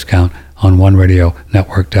 20% discount on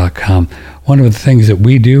OneRadioNetwork.com. One of the things that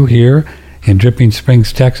we do here in Dripping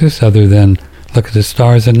Springs, Texas, other than look at the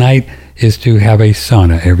stars at night, is to have a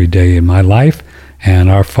sauna every day in my life.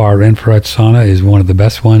 And our far infrared sauna is one of the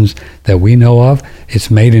best ones that we know of.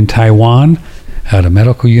 It's made in Taiwan at a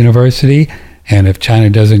medical university. And if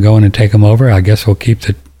China doesn't go in and take them over, I guess we'll keep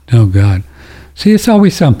the... Oh, God. See, it's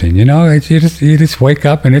always something, you just wake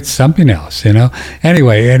up and it's something else,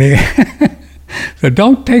 Anyway, so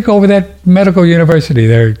don't take over that medical university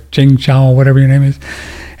there, Qingchao, whatever your name is.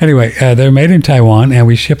 Anyway, they're made in Taiwan, and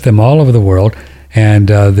we ship them all over the world. And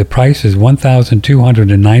the price is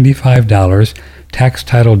 $1,295. Tax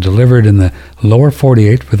title delivered in the lower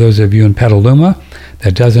 48 for those of you in Petaluma.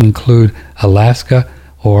 That doesn't include Alaska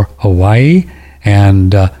or Hawaii.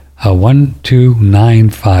 And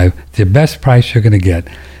 $1,295, the best price you're going to get.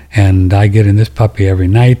 And I get in this puppy every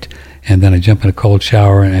night, and then I jump in a cold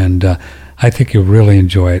shower, and I think you'll really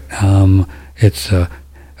enjoy it. It's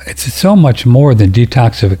so much more than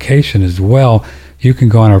detoxification as well. You can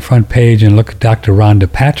go on our front page and look at Dr.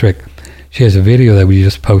 Rhonda Patrick. She has a video that we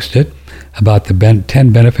just posted about the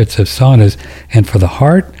 10 benefits of saunas. And for the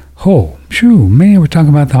heart, we're talking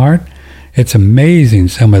about the heart. It's amazing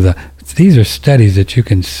these are studies that you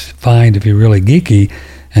can find if you're really geeky,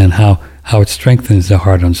 and how it strengthens the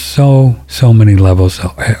heart on so many levels,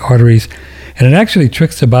 arteries. And it actually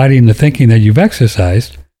tricks the body into thinking that you've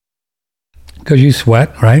exercised because you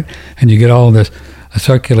sweat, right? And you get all this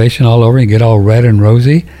circulation all over, you get all red and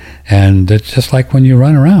rosy, and it's just like when you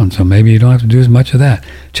run around. So maybe you don't have to do as much of that.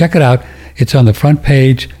 Check it out. It's on the front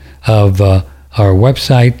page of our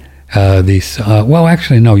website. Well,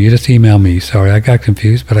 actually, no, you just email me. Sorry, I got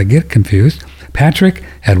confused, but I get confused. Patrick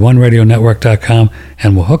at oneradionetwork.com,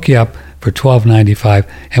 and we'll hook you up for $12.95.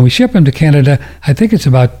 And we ship them to Canada. I think it's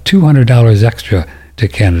about $200 extra to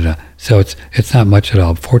Canada. So it's not much at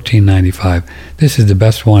all, $14.95. This is the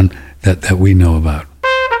best one that we know about.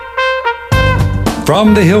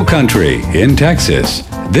 From the Hill Country in Texas,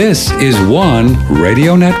 this is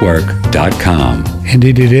OneRadioNetwork.com.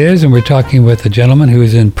 Indeed it is, and we're talking with a gentleman who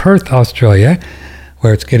is in Perth, Australia,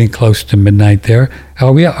 where it's getting close to midnight there.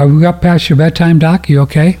 Are we up past your bedtime, Doc? You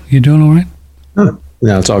okay? You doing all right?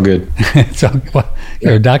 No, it's all good. Well,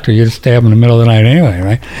 you're a doctor. You just stay up in the middle of the night anyway,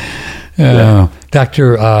 right?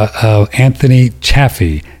 Dr. Anthony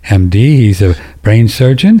Chaffee, MD. He's a brain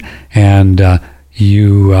surgeon, and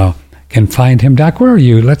you can find him. Doc, where are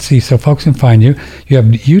you? Let's see, so folks can find you. You have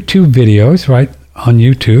YouTube videos, right, on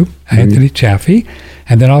YouTube, Anthony Chaffee,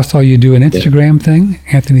 and then also you do an Instagram thing,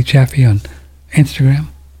 Anthony Chaffee on Instagram.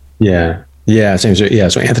 Yeah.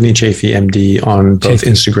 So Anthony Chaffee, MD, on both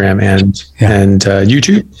Instagram and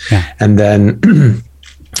YouTube, and then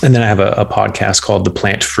I have a podcast called The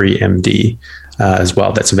Plant Free MD as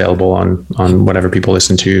well. That's available on whatever people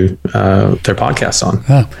listen to their podcasts on.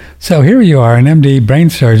 Oh. So here you are, an MD brain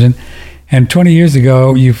surgeon, and 20 years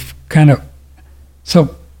ago you've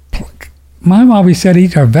Mom always said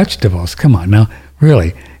eat our vegetables. Come on now,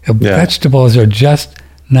 really, vegetables are just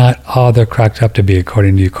not all they're cracked up to be,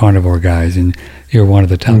 according to you carnivore guys, and you're one of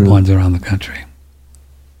the top ones around the country.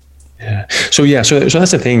 Yeah. So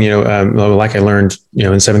that's the thing, like I learned,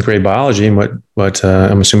 in seventh grade biology, and what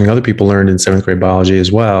I'm assuming other people learned in seventh grade biology as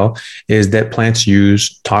well, is that plants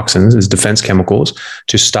use toxins as defense chemicals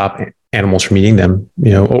to stop animals from eating them,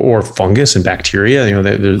 or fungus and bacteria.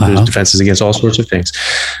 There's defenses against all sorts of things.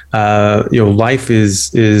 Life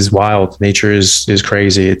is wild. Nature is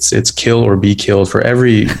crazy. It's kill or be killed for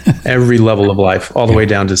every level of life, all the way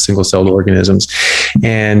down to single-celled organisms,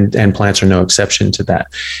 and plants are no exception to that.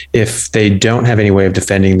 If they don't have any way of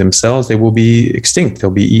defending themselves, they will be extinct.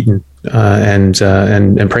 They'll be eaten and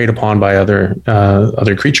preyed upon by other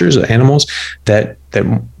creatures, animals that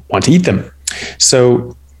want to eat them.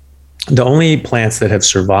 So the only plants that have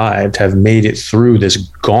survived have made it through this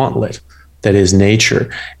gauntlet that is nature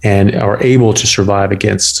and are able to survive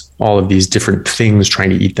against all of these different things trying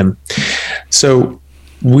to eat them. So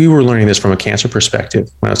we were learning this from a cancer perspective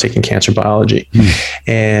when I was taking cancer biology.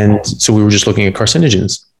 And so we were just looking at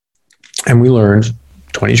carcinogens. And we learned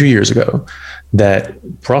 22 years ago that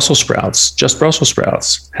Brussels sprouts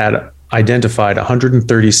had identified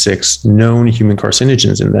 136 known human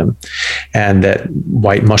carcinogens in them, and that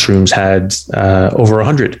white mushrooms had over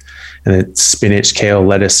 100, and that spinach, kale,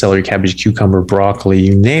 lettuce, celery, cabbage, cucumber, broccoli,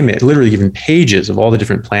 you name it, literally given pages of all the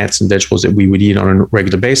different plants and vegetables that we would eat on a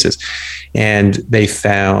regular basis. And they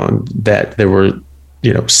found that there were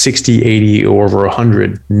 60, 80, or over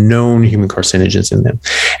 100 known human carcinogens in them.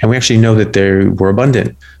 And we actually know that they were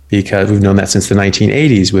abundant, because we've known that since the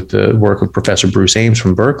 1980s with the work of Professor Bruce Ames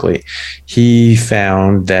from Berkeley. He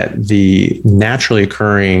found that the naturally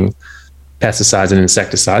occurring pesticides and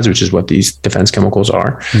insecticides, which is what these defense chemicals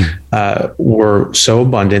are, were so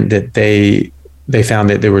abundant that they found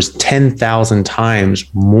that there was 10,000 times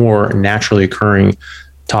more naturally occurring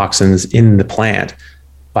toxins in the plant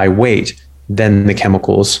by weight than the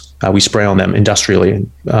chemicals we spray on them industrially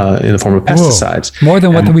in the form of pesticides. Whoa. More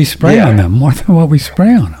than what we spray on them. More than what we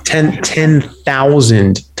spray on them.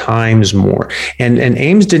 10,000 times more. And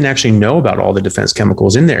Ames didn't actually know about all the defense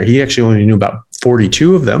chemicals in there. He actually only knew about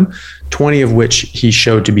 42 of them, 20 of which he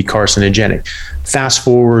showed to be carcinogenic. Fast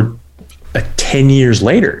forward 10 years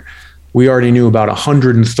later, we already knew about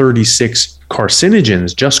 136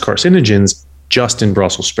 carcinogens, just in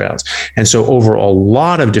Brussels sprouts. And so over a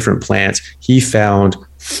lot of different plants, he found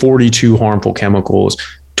 42 harmful chemicals,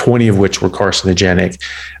 20 of which were carcinogenic.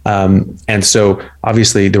 And so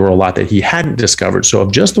obviously there were a lot that he hadn't discovered. So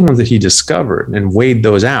of just the ones that he discovered and weighed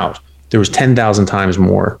those out, there was 10,000 times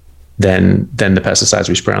more than the pesticides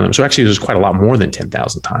we spray on them. So actually there's quite a lot more than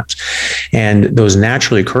 10,000 times. And those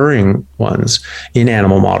naturally occurring ones in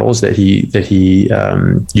animal models that he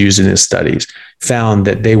used in his studies found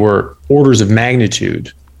that they were orders of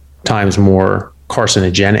magnitude times more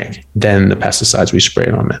carcinogenic than the pesticides we sprayed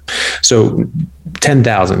on them. So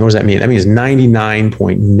 10,000, what does that mean? That means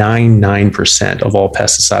 99.99% of all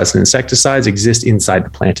pesticides and insecticides exist inside the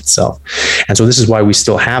plant itself. And so this is why we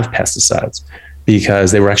still have pesticides.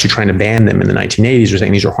 because they were actually trying to ban them in the 1980s. They're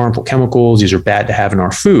saying these are harmful chemicals, these are bad to have in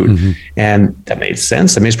our food. And that made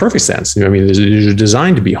sense. That makes perfect sense. I mean, they're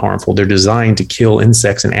designed to be harmful. They're designed to kill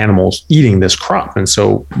insects and animals eating this crop. And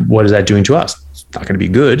so what is that doing to us? It's not going to be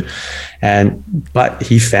good. But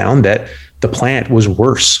he found that the plant was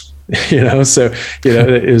worse. So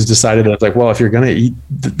it was decided that, like, well, if you're going to eat,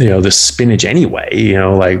 the spinach anyway,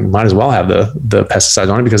 might as well have the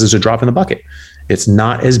pesticides on it because it's a drop in the bucket. It's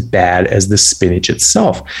not as bad as the spinach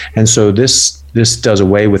itself. And so this does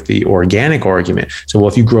away with the organic argument. So, well,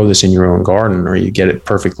 if you grow this in your own garden, or you get it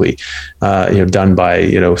perfectly, done by,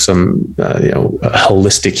 some, a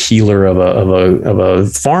holistic healer of a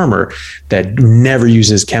farmer that never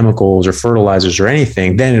uses chemicals or fertilizers or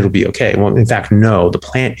anything, then it'll be okay. Well, in fact, no, the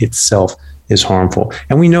plant itself is harmful.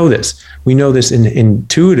 And we know this. We know this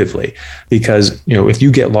intuitively, because, if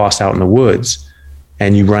you get lost out in the woods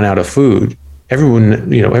and you run out of food,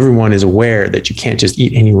 everyone is aware that you can't just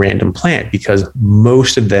eat any random plant, because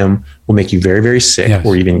most of them will make you very, very sick, yes,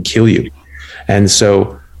 or even kill you. And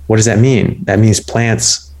so what does that mean? That means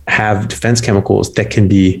plants have defense chemicals that can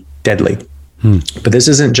be deadly. But this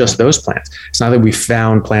isn't just those plants. It's not that we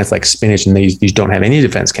found plants like spinach and these don't have any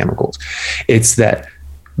defense chemicals. It's that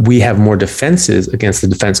we have more defenses against the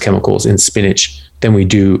defense chemicals in spinach than we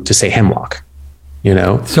do to, say, hemlock.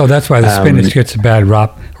 So that's why the spinach gets a bad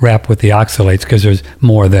rap with the oxalates, because there's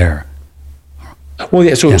more there. Well,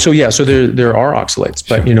 yeah. So there are oxalates,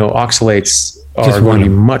 but oxalates are going to be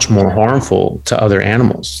much more harmful to other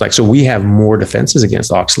animals. So we have more defenses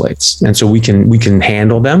against oxalates, and so we can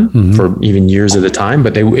handle them for even years at a time.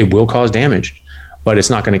 But it will cause damage, but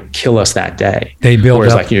it's not going to kill us that day. They build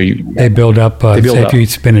up. They build up. If you eat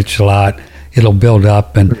spinach a lot, it'll build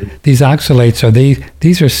up, and these oxalates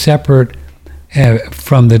these are separate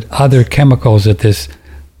from the other chemicals that this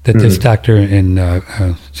doctor in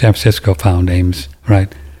San Francisco found, Ames, right?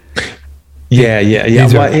 Yeah.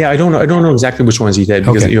 I don't know exactly which ones he did,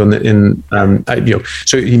 because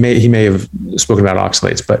so he may have spoken about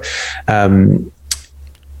oxalates, but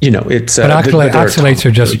it's oxalates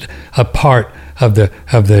are just a part of the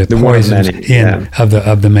poisons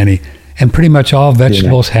of the many, and pretty much all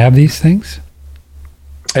vegetables have these things.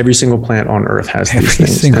 Every single plant on Earth has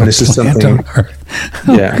these things, and this is something.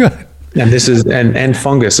 Good. And this is and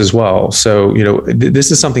fungus as well. So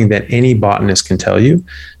this is something that any botanist can tell you,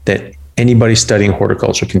 that anybody studying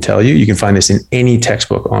horticulture can tell you. You can find this in any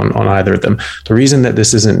textbook on either of them. The reason that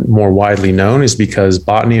this isn't more widely known is because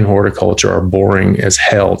botany and horticulture are boring as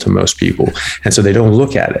hell to most people, and so they don't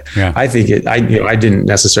look at it. Yeah. I think I didn't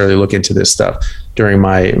necessarily look into this stuff during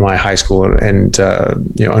my high school and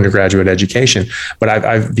undergraduate education, but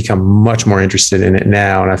I've become much more interested in it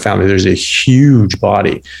now, and I found that there's a huge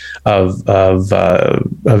body of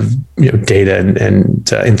data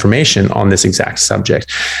and information on this exact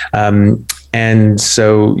subject. And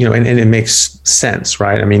so, and it makes sense,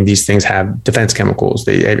 right? I mean, these things have defense chemicals.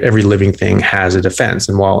 Every living thing has a defense.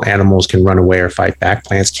 And while animals can run away or fight back,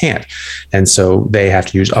 plants can't. And so they have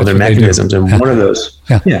to use other mechanisms. And one of those,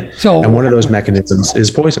 one of those mechanisms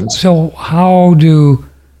is poisons. So how do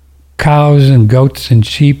cows and goats and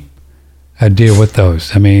sheep deal with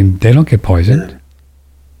those? I mean, they don't get poisoned.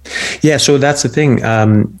 Yeah. So that's the thing,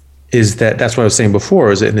 that's what I was saying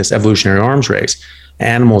before, is that in this evolutionary arms race,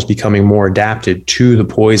 animals becoming more adapted to the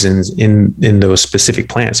poisons in those specific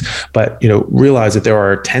plants. But, realize that there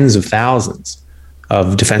are tens of thousands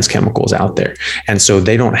of defense chemicals out there. And so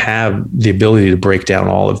they don't have the ability to break down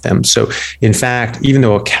all of them. So in fact, even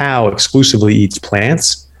though a cow exclusively eats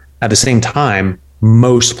plants, at the same time,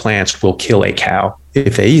 most plants will kill a cow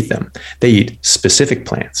if they eat them. They eat specific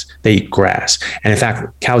plants. They eat grass. And in fact,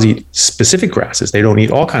 cows eat specific grasses. They don't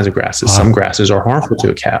eat all kinds of grasses. Wow. Some grasses are harmful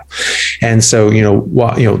to a cow. And so,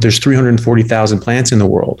 there's 340,000 plants in the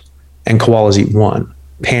world, and koalas eat one.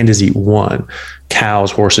 Pandas eat one.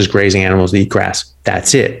 Cows, horses, grazing animals, they eat grass.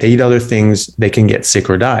 That's it. They eat other things. They can get sick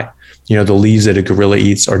or die. The leaves that a gorilla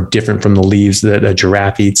eats are different from the leaves that a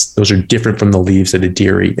giraffe eats. Those are different from the leaves that a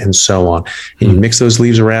deer eat, and so on. And you mix those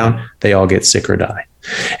leaves around, they all get sick or die.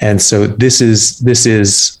 And so this is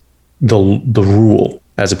the rule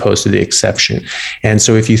as opposed to the exception. And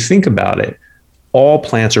so if you think about it, all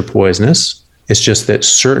plants are poisonous. It's just that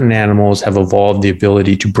certain animals have evolved the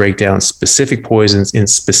ability to break down specific poisons in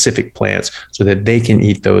specific plants so that they can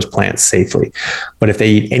eat those plants safely. But if they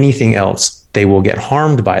eat anything else, they will get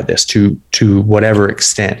harmed by this to whatever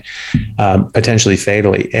extent, potentially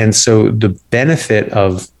fatally. And so the benefit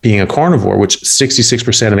of being a carnivore, which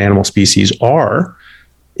 66% of animal species are,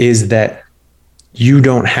 is that you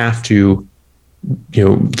don't have to,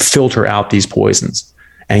 filter out these poisons.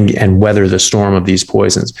 and weather the storm of these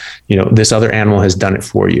poisons. This other animal has done it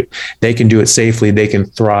for you. They can do it safely. They can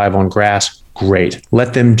thrive on grass. Great.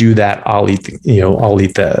 Let them do that. I'll eat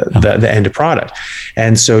the end product.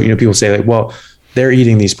 And so, people say like, well, they're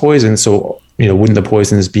eating these poisons, so wouldn't the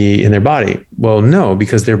poisons be in their body? Well, no,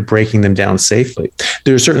 because they're breaking them down safely.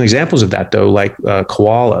 There are certain examples of that, though, like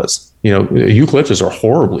koalas. Eucalyptus are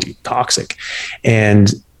horribly toxic. And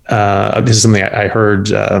this is something I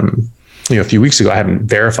heard a few weeks ago. I haven't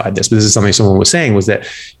verified this, but this is something someone was saying, was that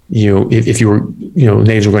if you were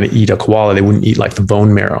natives were going to eat a koala, they wouldn't eat like the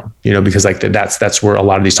bone marrow, because like that's where a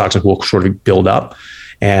lot of these toxins will sort of build up.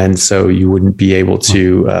 And so you wouldn't be able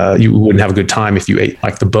to, you wouldn't have a good time if you ate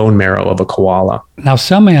like the bone marrow of a koala. Now,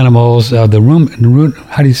 some animals, how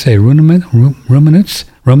do you say, ruminants?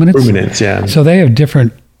 Ruminants, yeah. So they have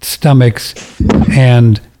different stomachs,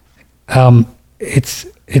 and it's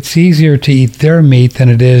easier to eat their meat than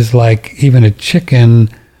it is like even a chicken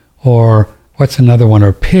or what's another one,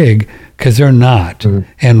 or pig, because they're not. Mm.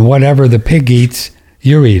 And whatever the pig eats,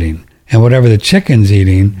 you're eating. And whatever the chicken's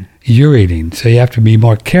eating, you're eating. So you have to be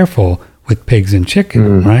more careful with pigs and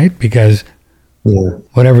chicken, right? Because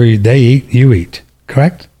whatever they eat, you eat.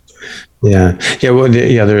 Correct? Yeah. Well,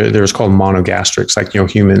 there's called monogastrics, like,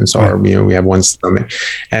 humans are, right. We have one stomach.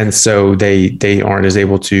 And so they aren't as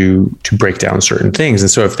able to break down certain things.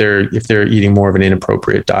 And so if they're eating more of an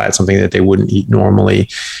inappropriate diet, something that they wouldn't eat normally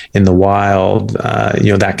in the wild,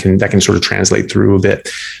 that can sort of translate through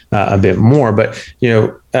a bit more. But,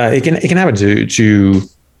 it can happen to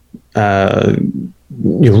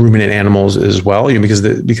ruminant animals as well,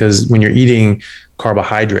 because when you're eating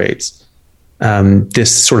carbohydrates,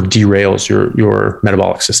 this sort of derails your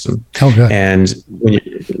metabolic system. Oh, good. And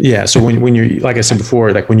so when you're, like I said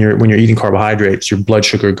before, like when you're eating carbohydrates, your blood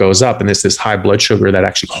sugar goes up, and it's this high blood sugar that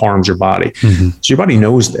actually harms your body. Mm-hmm. So your body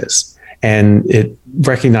knows this, and it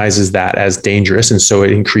recognizes that as dangerous, and so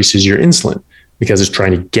it increases your insulin because it's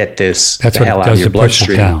trying to get the hell out of your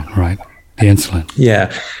bloodstream. Down, right? The insulin.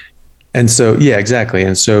 Yeah. And so, exactly.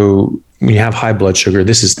 And so when you have high blood sugar,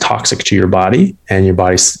 this is toxic to your body, and your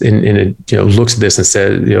body looks at this and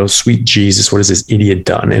says, sweet Jesus, what has this idiot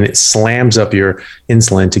done? And it slams up your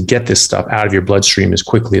insulin to get this stuff out of your bloodstream as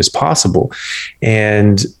quickly as possible.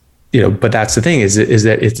 And, but that's the thing is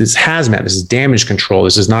that it's this hazmat, this is damage control.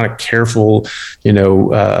 This is not a careful,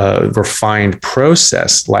 refined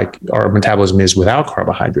process like our metabolism is without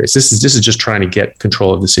carbohydrates. This is just trying to get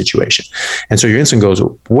control of the situation. And so your insulin goes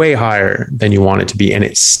way higher than you want it to be, and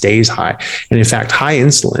it stays high. And in fact, high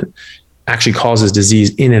insulin actually causes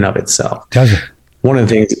disease in and of itself. Does it? One of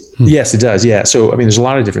the things, yes, it does. Yeah. So, there's a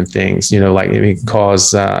lot of different things, like it can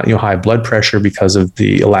cause, high blood pressure because of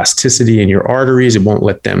the elasticity in your arteries. It won't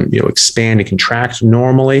let them, expand and contract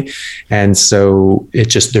normally. And so they're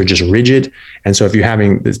just rigid. And so if you're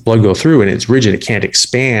having this blood go through and it's rigid, it can't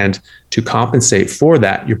expand to compensate for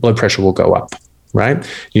that, your blood pressure will go up. Right.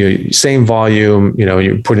 Same volume,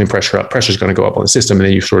 you're putting pressure up, pressure is going to go up on the system, and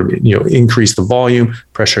then you sort of, increase the volume,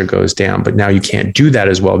 pressure goes down. But now you can't do that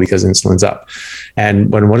as well because insulin's up.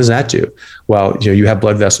 And what does that do? Well, you have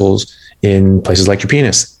blood vessels in places like your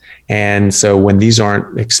penis. And so when these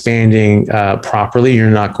aren't expanding properly, you're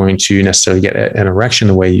not going to necessarily get an erection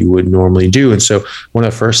the way you would normally do. And so one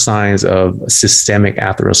of the first signs of systemic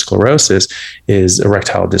atherosclerosis is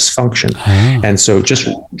erectile dysfunction. Oh. And so just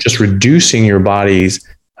reducing your body's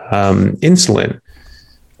insulin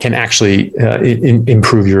can actually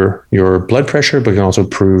improve your blood pressure, but can also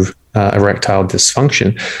improve erectile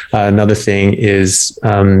dysfunction. Another thing is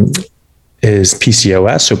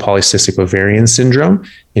PCOS, so polycystic ovarian syndrome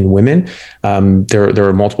in women. There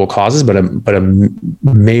are multiple causes, but a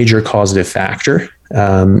major causative factor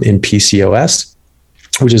in PCOS,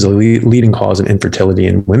 which is a leading cause of infertility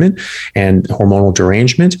in women and hormonal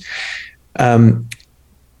derangement,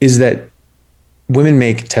 is that women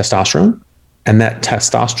make testosterone, and that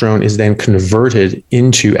testosterone is then converted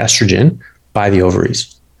into estrogen by the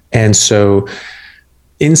ovaries. And so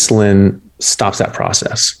insulin stops that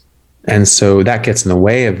process. And so that gets in the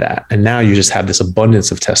way of that. And now you just have this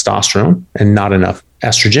abundance of testosterone and not enough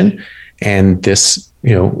estrogen. And this,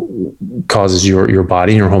 causes your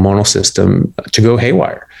body and your hormonal system to go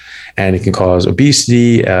haywire. And it can cause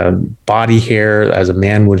obesity, body hair as a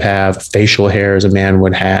man would have, facial hair as a man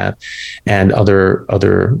would have, and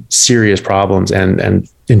other serious problems and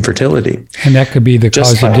infertility. And that could be the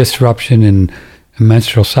cause of disruption in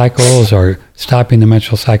menstrual cycles, or stopping the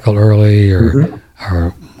menstrual cycle early, or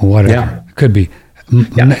whatever. Yeah. It could be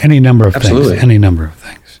any number of Absolutely. Things. Any number of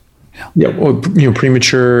things. Yeah. Well,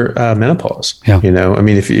 premature menopause. Yeah.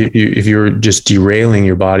 If you're just derailing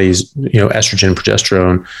your body's, estrogen,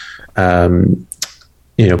 progesterone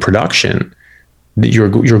production, you're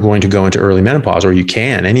going to go into early menopause, or you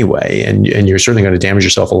can anyway, and you're certainly going to damage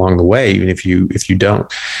yourself along the way, even if you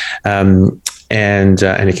don't. And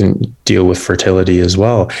it can deal with fertility as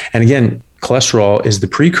well. And again, cholesterol is the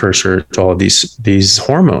precursor to all of these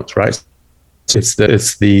hormones, right? It's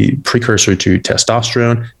the precursor to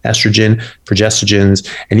testosterone, estrogen, progestogens,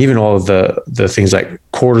 and even all of the things like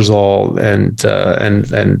cortisol and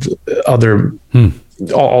other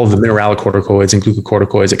all of the mineralocorticoids and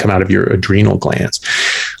glucocorticoids that come out of your adrenal glands.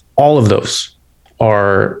 All of those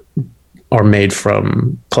are made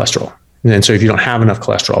from cholesterol. And so if you don't have enough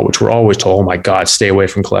cholesterol, which we're always told, oh my God, stay away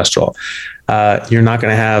from cholesterol, you're not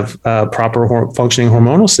going to have a proper functioning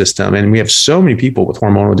hormonal system. And we have so many people with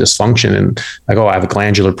hormonal dysfunction and like, oh, I have a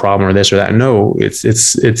glandular problem or this or that. No, it's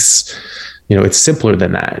simpler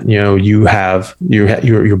than that.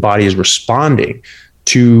 Your body is responding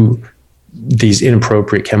to these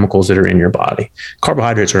inappropriate chemicals that are in your body.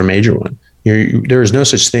 Carbohydrates are a major one. There is no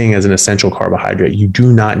such thing as an essential carbohydrate. You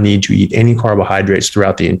do not need to eat any carbohydrates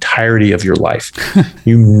throughout the entirety of your life.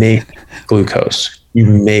 You make glucose. You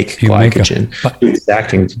make glycogen to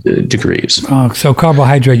exacting degrees. So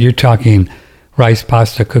carbohydrate, you're talking rice,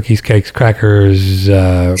 pasta, cookies, cakes, crackers,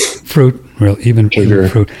 fruit, even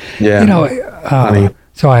fruit. Yeah.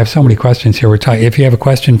 So I have so many questions here. If you have a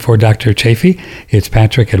question for Dr. Chaffee, it's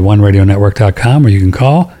Patrick at oneradionetwork.com, or you can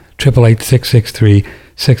call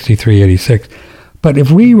 888-663-6386. But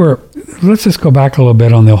let's just go back a little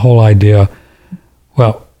bit on the whole idea,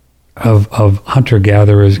 of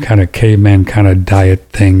hunter-gatherers, kind of caveman kind of diet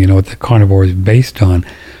thing, what the carnivore is based on.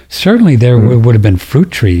 Certainly there would have been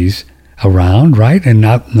fruit trees around, right? And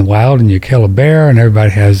not in the wild, and you kill a bear and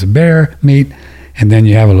everybody has the bear meat, and then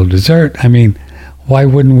you have a little dessert. I mean, why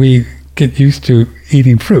wouldn't we get used to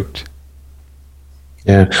eating fruit?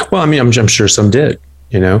 Yeah. Well, I mean, I'm sure some did,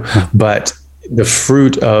 but the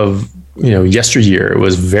fruit of, yesteryear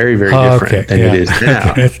was very, very different than it is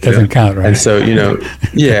now. It doesn't count, right? And so,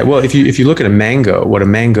 well, if you look at a mango, what a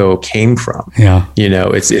mango came from,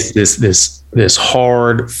 it's this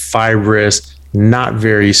hard, fibrous, not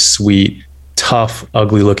very sweet, tough,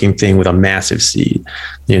 ugly looking thing with a massive seed.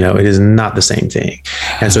 It is not the same thing.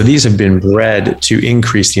 And so these have been bred to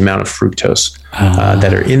increase the amount of fructose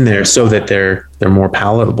that are in there so that they're more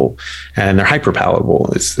palatable, and they're hyper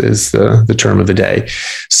palatable is the term of the day.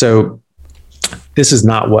 So this is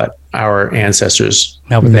not what our ancestors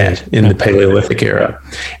met in the Paleolithic era.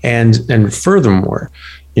 And furthermore,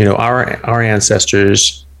 our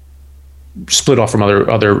ancestors split off from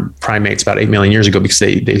other primates about 8 million years ago because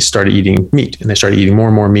they started eating meat, and they started eating more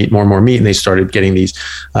and more meat, and they started getting these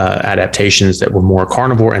adaptations that were more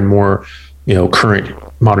carnivore and more current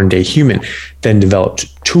modern day human. Then developed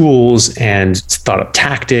tools and thought up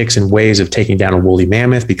tactics and ways of taking down a woolly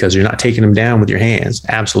mammoth, because you're not taking them down with your hands.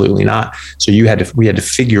 Absolutely not. So we had to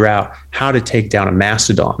figure out how to take down a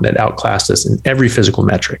mastodon that outclassed us in every physical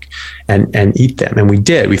metric and eat them. And we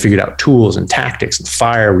did. We figured out tools and tactics and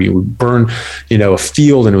fire. We would burn, a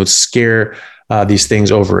field, and it would scare these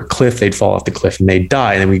things over a cliff. They'd fall off the cliff and they'd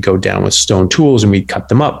die. And then we'd go down with stone tools and we'd cut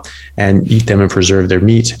them up and eat them and preserve their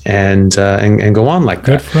meat and go on like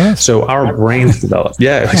that. So our brains developed.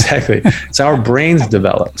 Yeah, exactly. So our brains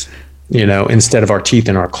developed, instead of our teeth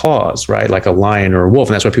and our claws, right? Like a lion or a wolf.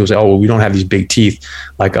 And that's why people say, oh, well, we don't have these big teeth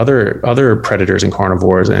like other predators and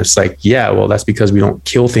carnivores. And it's like, yeah, well, that's because we don't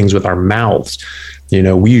kill things with our mouths.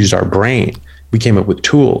 We used our brain. We came up with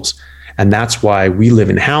tools. And that's why we live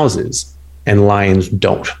in houses and lions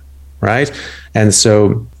don't, right? And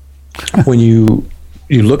so when you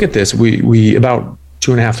look at this, we about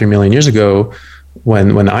 2.5-3 million years ago,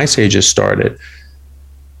 when the ice ages started,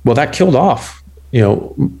 well, that killed off,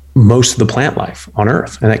 most of the plant life on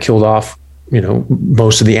Earth, and that killed off,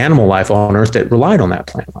 most of the animal life on Earth that relied on that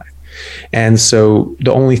plant life. And so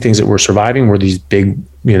the only things that were surviving were these big,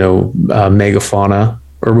 megafauna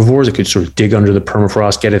herbivores that could sort of dig under the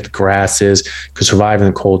permafrost, get at the grasses, could survive in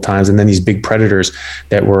the cold times, and then these big predators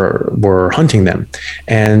that were hunting them.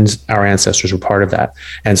 And our ancestors were part of that.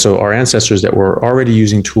 And so our ancestors that were already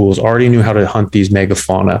using tools, already knew how to hunt these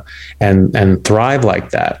megafauna and thrive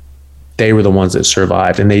like that. They were the ones that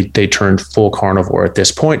survived, and they turned full carnivore at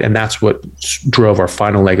this point. And that's what drove our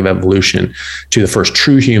final leg of evolution to the first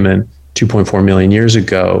true human 2.4 million years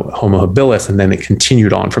ago, Homo habilis, and then it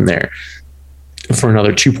continued on from there for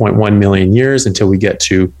another 2.1 million years until we get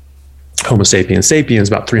to Homo sapiens sapiens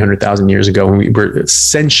about 300,000 years ago, when we were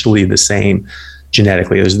essentially the same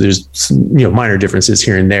genetically. There's minor differences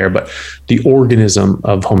here and there, but the organism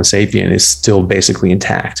of Homo sapien is still basically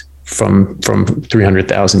intact from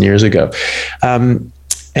 300,000 years ago.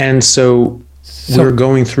 And so we're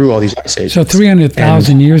going through all these ice ages. So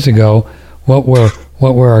 300,000 years ago, what were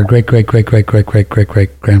our great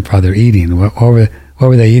grandfather eating? What were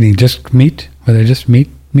they eating? Just meat? Were they just meat?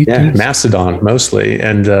 Yeah, mastodon mostly,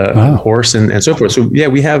 and horse and so forth. So yeah,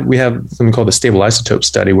 we have something called the stable isotope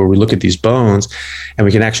study, where we look at these bones, and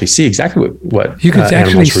we can actually see exactly what you could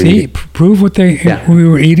actually see, prove what we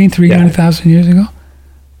were eating 300,000 years ago.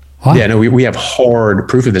 Wow. Yeah, no, we have hard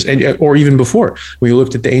proof of this, or even before. We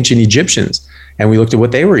looked at the ancient Egyptians, and we looked at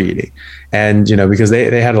what they were eating, and because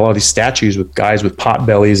they had a lot of these statues with guys with pot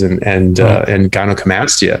bellies and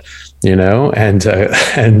gynecomastia,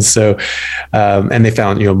 and so they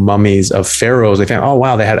found mummies of pharaohs. They found, oh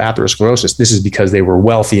wow, they had atherosclerosis. This is because they were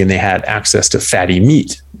wealthy and they had access to fatty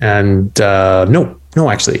meat. And no,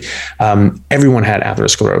 actually, everyone had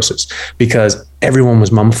atherosclerosis because everyone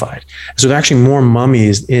was mummified. So there are actually more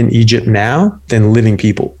mummies in Egypt now than living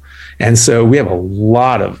people. And so we have a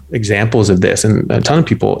lot of examples of this, and a ton of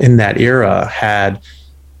people in that era had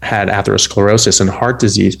atherosclerosis and heart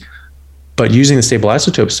disease. But using the stable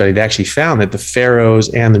isotope study, they actually found that the pharaohs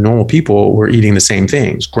and the normal people were eating the same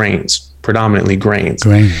things, predominantly grains.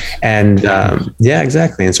 And yeah,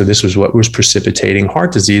 exactly. And so this was what was precipitating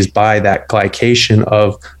heart disease, by that glycation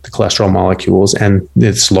of the cholesterol molecules and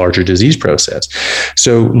this larger disease process.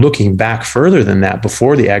 So looking back further than that,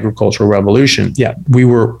 before the agricultural revolution, yeah, we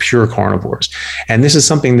were pure carnivores. And this is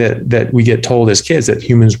something that we get told as kids, that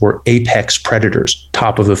humans were apex predators,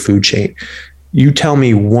 top of the food chain. You tell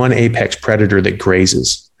me one apex predator that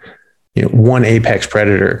grazes, one apex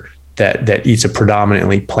predator that eats a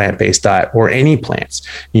predominantly plant-based diet, or any plants.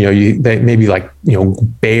 Maybe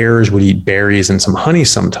bears would eat berries and some honey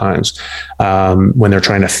sometimes when they're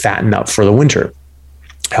trying to fatten up for the winter.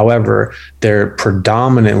 However, they're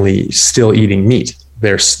predominantly still eating meat.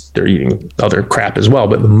 They're eating other crap as well,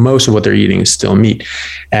 but most of what they're eating is still meat.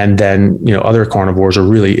 And then, other carnivores are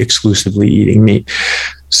really exclusively eating meat.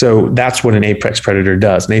 So that's what an apex predator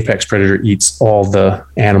does. An apex predator eats all the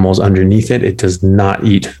animals underneath it. It does not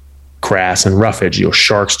eat grass and roughage.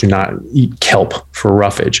 Sharks do not eat kelp for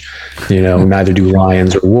roughage. Neither do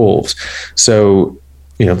lions or wolves. So,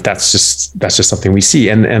 that's just something we see.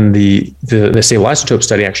 And the stable isotope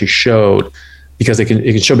study actually showed, because it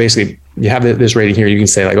can show, basically, you have this rating here, you can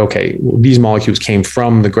say okay, well, these molecules came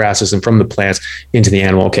from the grasses and from the plants into the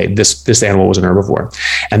animal. Okay, this animal was an herbivore.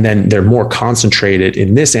 And then they're more concentrated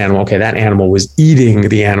in this animal. Okay, that animal was eating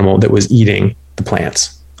the animal that was eating the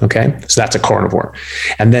plants. Okay, so that's a carnivore.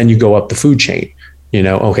 And then you go up the food chain.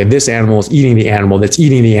 Okay, this animal is eating the animal that's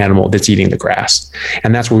eating the animal that's eating the grass.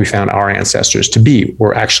 And that's where we found our ancestors to be.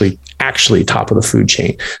 We're actually top of the food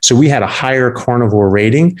chain. So we had a higher carnivore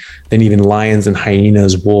rating than even lions and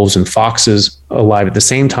hyenas, wolves and foxes alive at the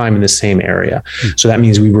same time in the same area. So that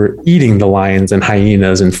means we were eating the lions and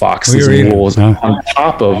hyenas and foxes and wolves on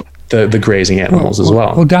top of the grazing animals as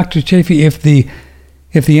well. Well, Dr. Chaffee, if the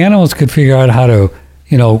animals could figure out how to,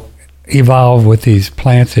 evolve with these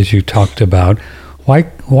plants as you talked about,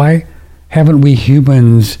 why haven't we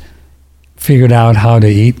humans figured out how to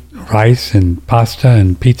eat rice and pasta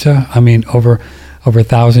and pizza? I mean, over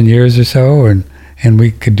 1,000 years or so, and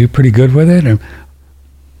we could do pretty good with it.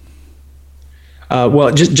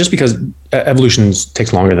 Well, just because evolution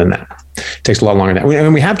takes longer than that. It takes a lot longer than that. I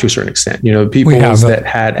mean, we have to a certain extent. People that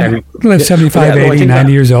had... live 75, 80,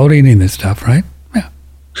 90 years old eating this stuff, right? Yeah.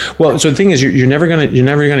 Well, so the thing is, you're never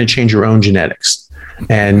gonna change your own genetics.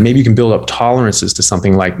 And maybe you can build up tolerances to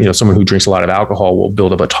something like, someone who drinks a lot of alcohol will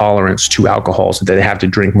build up a tolerance to alcohol, so that they have to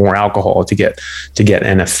drink more alcohol to get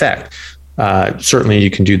an effect. Certainly you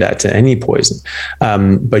can do that to any poison.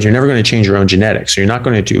 But you're never going to change your own genetics. So you're not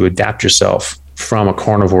going to adapt yourself from a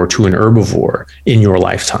carnivore to an herbivore in your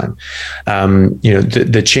lifetime.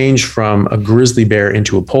 The change from a grizzly bear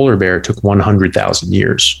into a polar bear took 100,000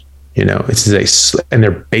 years. And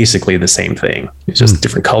they're basically the same thing. It's just a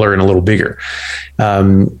different color and a little bigger.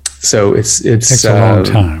 So it takes a long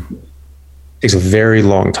time. Takes a very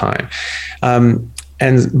long time.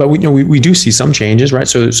 But we do see some changes, right?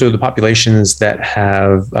 So the populations that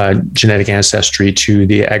have genetic ancestry to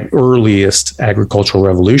the earliest agricultural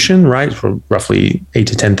revolution, right, for roughly 8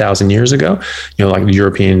 to 10,000 years ago, like the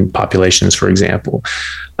European populations, for example,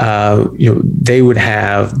 they would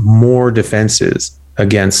have more defenses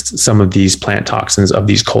against some of these plant toxins of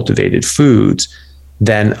these cultivated foods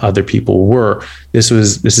than other people were. This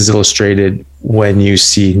is illustrated when you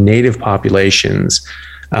see native populations.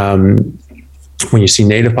 When you see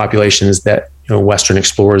native populations that Western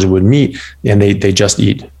explorers would meet, and they just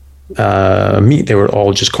eat meat. They were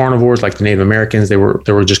all just carnivores, like the Native Americans. They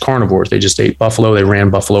were just carnivores. They just ate buffalo. They ran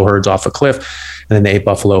buffalo herds off a cliff, and then they ate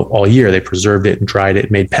buffalo all year. They preserved it and dried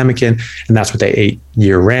it, made pemmican, and that's what they ate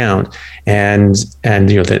year round. And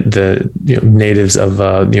the natives of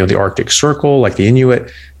the Arctic Circle, like the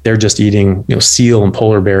Inuit, they're just eating seal and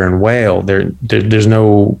polar bear and whale. There's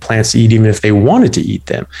no plants to eat, even if they wanted to eat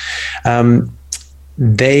them.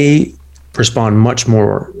 They respond much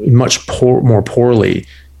more poorly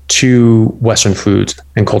to Western foods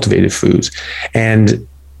and cultivated foods. And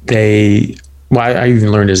I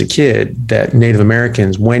even learned as a kid that Native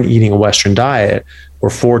Americans, when eating a Western diet, were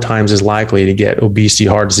 4 times as likely to get obesity,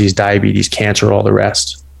 heart disease, diabetes, cancer, all the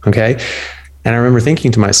rest. Okay. And I remember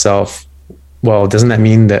thinking to myself, well, doesn't that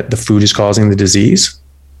mean that the food is causing the disease?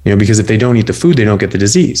 Because if they don't eat the food, they don't get the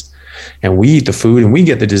disease. And we eat the food and we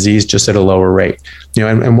get the disease just at a lower rate.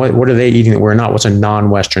 And what are they eating that we're not? What's a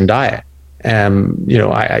non-Western diet? They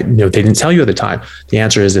didn't tell you at the time. The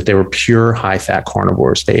answer is that they were pure high-fat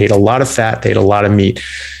carnivores. They ate a lot of fat. They ate a lot of meat.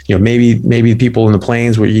 Maybe people in the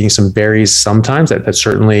plains were eating some berries sometimes. That's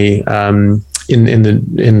certainly in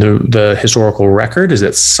the historical record, is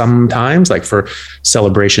that sometimes, like for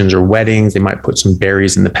celebrations or weddings, they might put some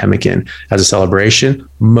berries in the pemmican as a celebration.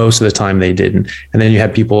 Most of the time they didn't. And then you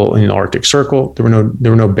had people in the Arctic Circle, there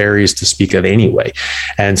were no berries to speak of anyway.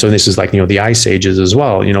 And so this is like, the ice ages as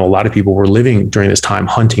well. A lot of people were living during this time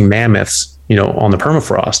hunting mammoths, on the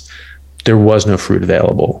permafrost. There was no fruit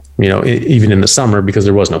available, even in the summer, because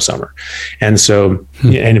there was no summer. And so,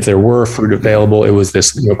 and if there were fruit available, it was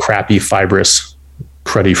this, crappy, fibrous,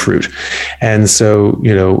 cruddy fruit. And so,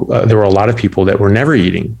 there were a lot of people that were never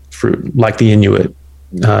eating fruit, like the Inuit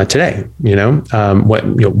today,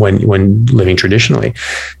 when living traditionally.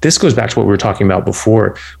 This goes back to what we were talking about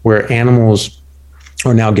before, where animals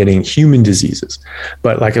are now getting human diseases.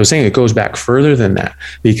 But like I was saying, it goes back further than that,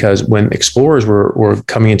 because when explorers were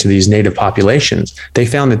coming into these native populations, they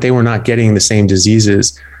found that they were not getting the same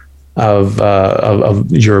diseases of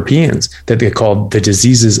Europeans that they called the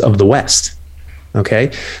diseases of the West.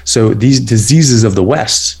 Okay. So these diseases of the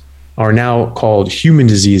West are now called human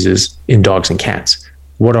diseases in dogs and cats.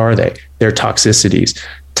 What are they? They're toxicities.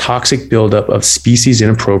 Toxic buildup of species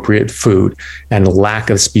inappropriate food and lack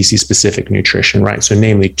of species specific nutrition, right? So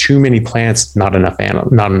namely, too many plants, not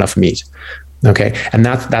enough meat. Okay. And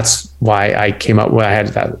that's why I came up with, I had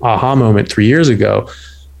that aha moment 3 years ago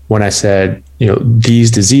when I said, these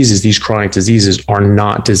diseases, these chronic diseases are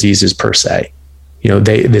not diseases per se.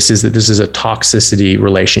 This is a toxicity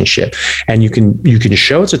relationship, and you can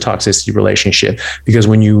show it's a toxicity relationship because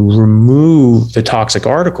when you remove the toxic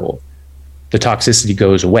article, the toxicity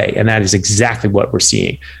goes away. And that is exactly what we're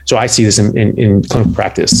seeing. So I see this in clinical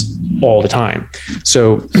practice all the time.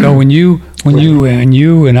 So when you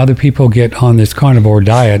and other people get on this carnivore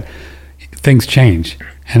diet, things change,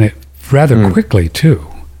 and it rather quickly too,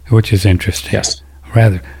 which is interesting. Yes.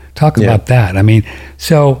 Talk about that. I mean,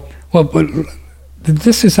 but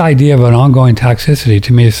this idea of an ongoing toxicity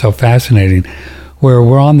to me is so fascinating, where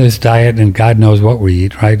we're on this diet and God knows what we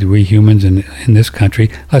eat, right? We humans in this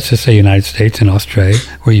country, let's just say United States and Australia,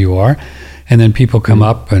 where you are, and then people come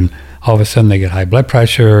up and all of a sudden they get high blood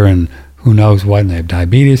pressure and who knows what, and they have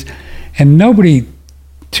diabetes, and nobody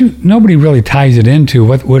really ties it into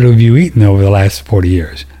what have you eaten over the last 40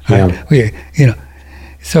 years. Right? Yeah.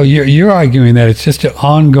 So you're arguing that it's just an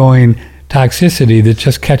ongoing toxicity that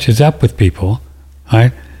just catches up with people,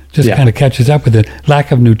 right? Kind of catches up with the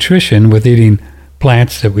lack of nutrition with eating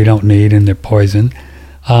plants that we don't need and they're poison.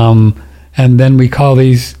 And then we call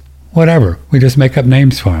these whatever. We just make up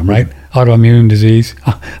names for them, right? Autoimmune disease,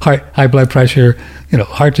 high blood pressure,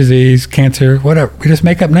 heart disease, cancer, whatever. We just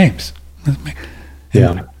make up names.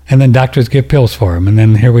 And then doctors give pills for them, and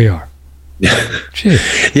then here we are.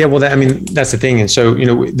 Yeah, well, that's the thing. And so,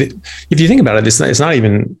 if you think about it, it's not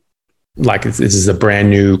even like this is a brand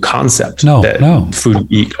new concept that food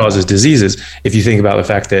we eat causes diseases. If you think about the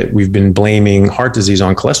fact that we've been blaming heart disease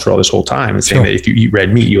on cholesterol this whole time and saying that if you eat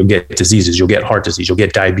red meat, you'll get diseases, you'll get heart disease, you'll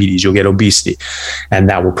get diabetes, you'll get obesity, and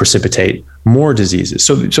that will precipitate more diseases.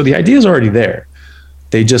 So the idea is already there.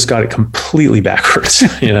 They just got it completely backwards,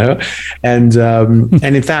 and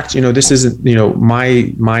in fact, this isn't,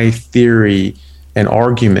 my theory and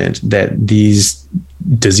argument that these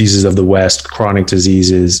diseases of the West, chronic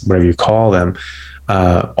diseases, whatever you call them,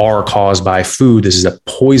 are caused by food. This is a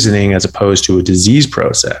poisoning as opposed to a disease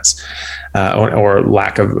process, or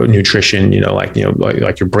lack of nutrition. Like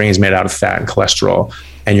your brain's made out of fat and cholesterol,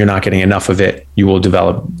 and you're not getting enough of it, you will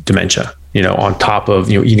develop dementia. On top of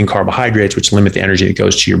eating carbohydrates, which limit the energy that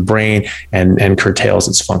goes to your brain and curtails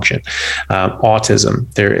its function. Autism.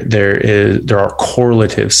 There are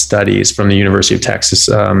correlative studies from the University of Texas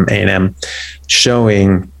A&M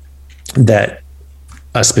showing that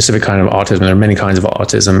a specific kind of autism. There are many kinds of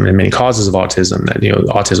autism and many causes of autism. That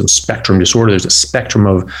autism spectrum disorder. There's a spectrum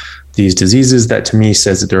of these diseases that to me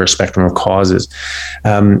says that there are a spectrum of causes.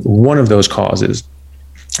 One of those causes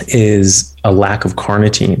is a lack of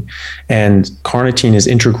carnitine, and carnitine is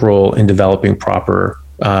integral in developing proper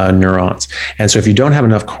neurons. And so if you don't have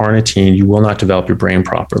enough carnitine, you will not develop your brain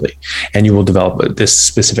properly, and you will develop this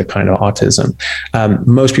specific kind of autism.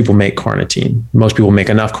 Most people make carnitine. Most people make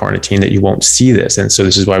enough carnitine that you won't see this. And so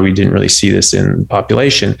this is why we didn't really see this in the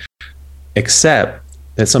population, except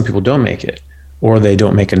that some people don't make it, or they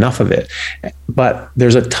don't make enough of it. But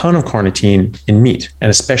there's a ton of carnitine in meat, and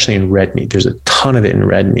especially in red meat. There's a ton of it in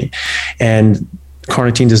red meat. And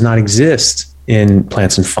carnitine does not exist in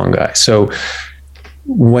plants and fungi. So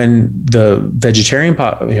when the vegetarian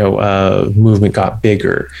movement got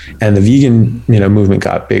bigger and the vegan movement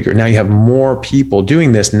got bigger, now you have more people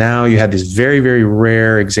doing this. Now you have this very, very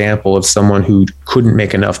rare example of someone who couldn't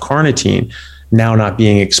make enough carnitine now not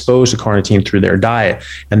being exposed to carnitine through their diet,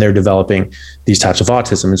 and they're developing these types of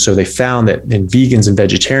autism. And so they found that in vegans and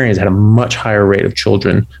vegetarians had a much higher rate of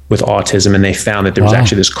children with autism, and they found that there was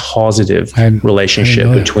actually this causative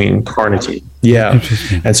relationship between carnitine. Yeah.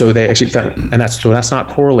 And so they actually found, and that's not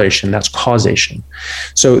correlation, that's causation.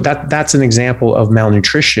 So that's an example of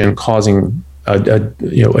malnutrition causing a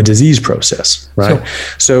disease process, right?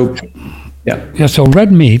 So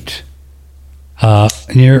red meat,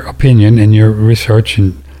 in your opinion, in your research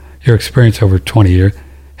and your experience over 20 years,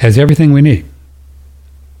 has everything we need.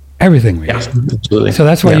 Everything we need. Absolutely. So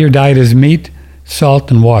that's why your diet is meat, salt,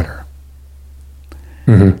 and water.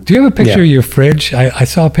 Mm-hmm. Do you have a picture of your fridge? I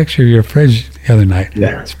saw a picture of your fridge the other night.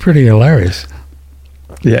 Yeah. It's pretty hilarious.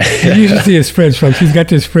 Yeah. You should see his fridge, folks. He's got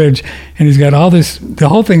this fridge, and he's got all this. The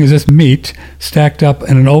whole thing is just meat stacked up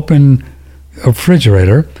in an open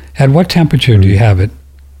refrigerator. At what temperature do you have it?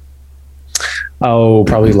 Oh,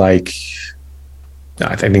 probably like,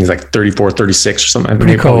 I think it's like 34, 36 or something.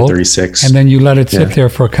 Pretty cold. Probably 36. And then you let it sit there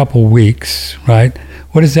for a couple weeks, right?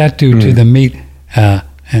 What does that do to the meat? And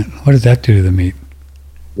what does that do to the meat?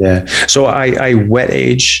 Yeah. So I wet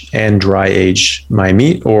age and dry age my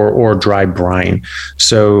meat, or dry brine.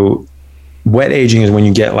 So wet aging is when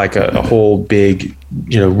you get like a whole big,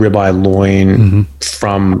 ribeye loin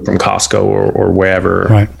from Costco or wherever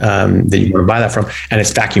that you want to buy that from, and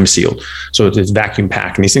it's vacuum sealed. So it's vacuum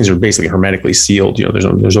packed, and these things are basically hermetically sealed.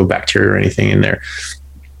 There's no bacteria or anything in there,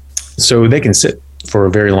 so they can sit for a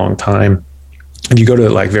very long time. If you go to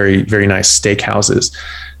like very, very nice steakhouses,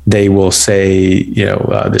 they will say,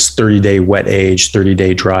 this 30-day wet age,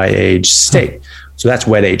 30-day dry age steak. So that's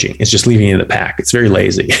wet aging. It's just leaving it in the pack. It's very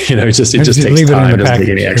lazy. It just takes time. It doesn't take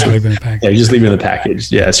any extra. Yeah, you just leave it in the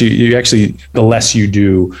package. Yeah. So you actually, the less you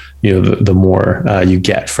do, the more you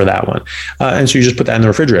get for that one. And so you just put that in the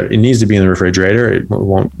refrigerator. It needs to be in the refrigerator. It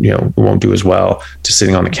won't do as well to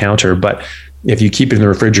sitting on the counter. But if you keep it in the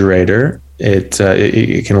refrigerator, it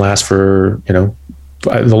can last for,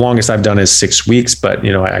 the longest I've done is 6 weeks, but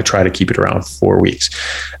I try to keep it around 4 weeks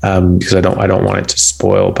because I don't want it to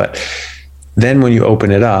spoil. But then when you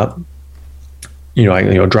open it up,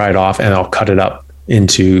 I dry it off, and I'll cut it up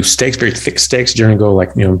into steaks, very thick steaks. Generally go like,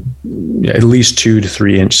 at least 2 to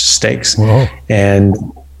 3 inch steaks. Whoa. And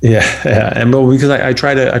because I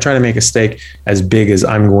try to make a steak as big as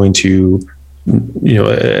I'm going to,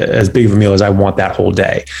 as big of a meal as I want that whole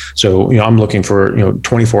day. So, I'm looking for,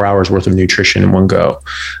 24 hours worth of nutrition in one go,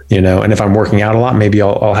 and if I'm working out a lot, maybe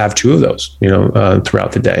I'll have 2 of those,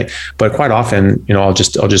 throughout the day. But quite often, I'll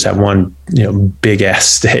just have one, big ass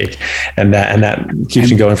steak, and that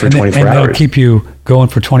keeps me going for 24 hours. That'll keep you going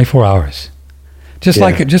for 24 hours. Just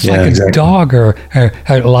like exactly. A dog or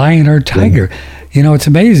a lion or a tiger. Yeah. It's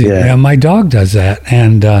amazing. Yeah. My dog does that.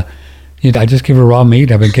 And, I just give her raw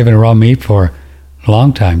meat. I've been giving her raw meat for a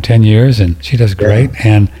long time, 10 years, and she does great.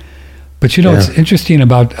 Yeah. But what's interesting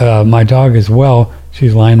about my dog as well,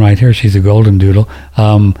 she's lying right here, she's a golden doodle,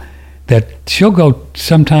 that she'll go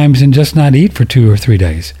sometimes and just not eat for 2 or 3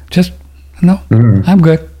 days. I'm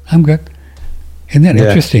good. Isn't that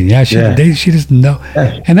interesting? Yeah, she doesn't know.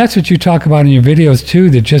 Yeah. And that's what you talk about in your videos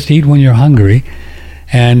too, that just eat when you're hungry,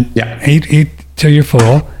 and eat till you're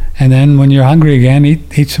full. And then when you're hungry again,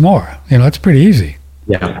 eat some more. It's pretty easy.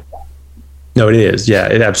 Yeah. No, it is. Yeah,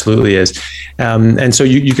 it absolutely is. And so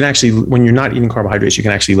you can actually, when you're not eating carbohydrates, you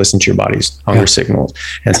can actually listen to your body's hunger signals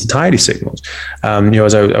and satiety signals.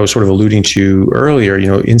 As I was sort of alluding to earlier,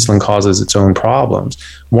 insulin causes its own problems.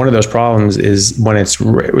 One of those problems is when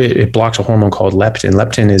it blocks a hormone called leptin.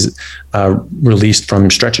 Leptin is released from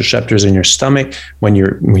stretch receptors in your stomach. When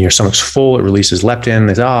your stomach's full, it releases leptin.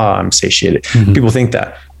 It's, I'm satiated. Mm-hmm. People think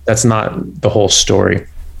that. That's not the whole story.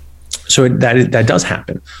 So that does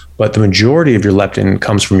happen, but the majority of your leptin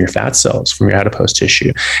comes from your fat cells, from your adipose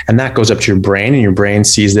tissue, and that goes up to your brain, and your brain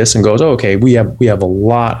sees this and goes, "Oh, okay, we have a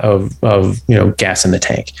lot of gas in the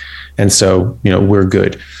tank, and so we're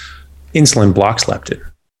good." Insulin blocks leptin,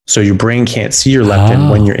 so your brain can't see your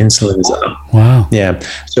leptin when your insulin is up. Wow. Yeah.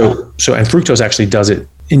 So and fructose actually does it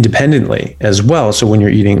independently as well. So when you're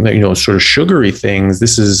eating, sort of sugary things,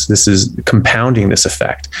 this is compounding this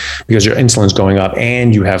effect because your insulin's going up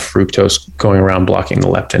and you have fructose going around blocking the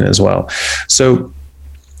leptin as well. So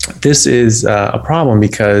this is a problem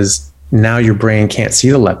because now your brain can't see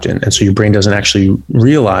the leptin. And so your brain doesn't actually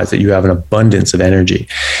realize that you have an abundance of energy.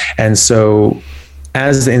 And so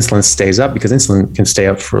as the insulin stays up, because insulin can stay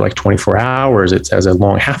up for like 24 hours, it has a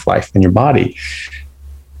long half-life in your body,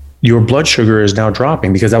 your blood sugar is now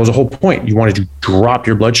dropping because that was the whole point. You wanted to drop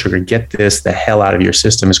your blood sugar, get this the hell out of your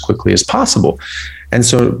system as quickly as possible. And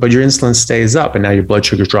so, but your insulin stays up and now your blood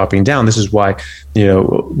sugar is dropping down. This is why,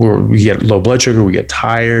 we get low blood sugar, we get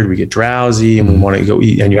tired, we get drowsy, and we want to go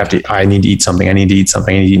eat, and I need to eat something, I need to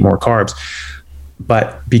eat more carbs.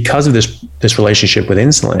 But because of this relationship with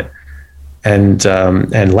insulin and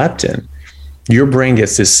leptin, your brain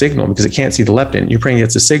gets this signal because it can't see the leptin. Your brain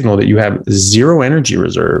gets a signal that you have zero energy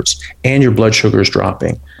reserves and your blood sugar is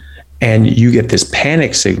dropping. And you get this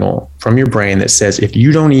panic signal from your brain that says, if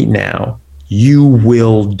you don't eat now, you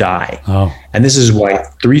will die. Oh. And this is why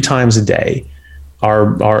 3 times a day,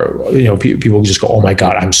 people just go, oh my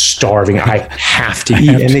God, I'm starving. I have to eat.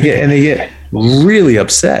 And they get really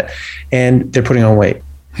upset and they're putting on weight.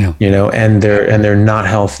 Yeah. And they're not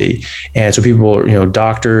healthy. And so people,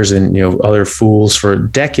 doctors and, other fools for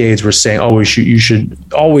decades were saying, oh, you should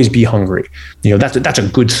always be hungry. That's a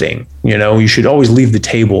good thing. You should always leave the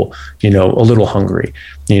table, a little hungry,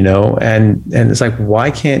 and it's like, why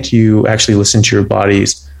can't you actually listen to your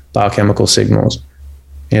body's biochemical signals?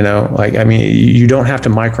 You don't have to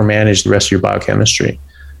micromanage the rest of your biochemistry.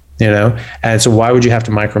 And so why would you have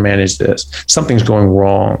to micromanage this? Something's going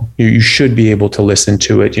wrong. You should be able to listen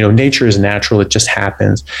to it. Nature is natural. It just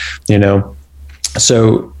happens,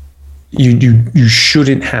 so you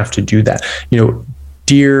shouldn't have to do that.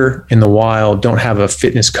 Deer in the wild don't have a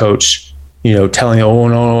fitness coach, telling you, oh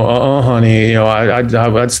no, honey,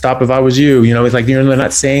 I'd stop if I was you. It's like, they're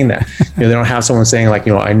not saying that. They don't have someone saying like,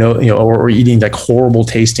 I know, or eating like horrible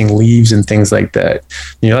tasting leaves and things like that.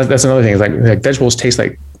 That's another thing. It's like vegetables taste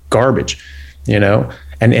like garbage,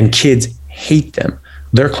 and kids hate them.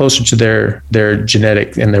 They're closer to their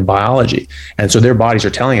genetic and their biology. And so their bodies are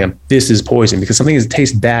telling them this is poison because something that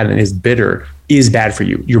tastes bad and is bitter is bad for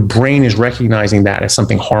you. Your brain is recognizing that as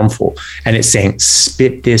something harmful and it's saying,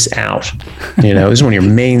 spit this out. This is one of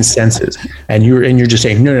your main senses. And you're just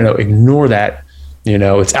saying, no, ignore that.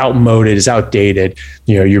 It's outmoded, it's outdated.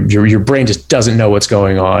 Your brain just doesn't know what's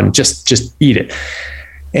going on. Just eat it.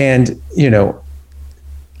 And,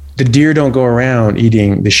 the deer don't go around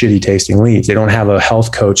eating the shitty tasting leaves. They don't have a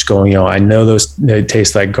health coach going, I know they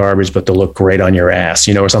taste like garbage, but they'll look great on your ass,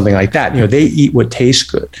 or something like that. They eat what tastes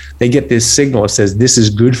good. They get this signal that says, this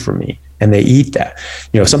is good for me. And they eat that.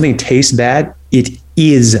 If something tastes bad, it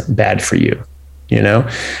is bad for you.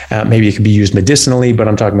 Maybe it could be used medicinally, but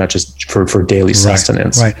I'm talking about just for daily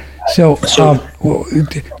sustenance. Right. So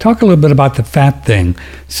talk a little bit about the fat thing.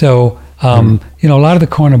 So, a lot of the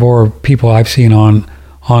carnivore people I've seen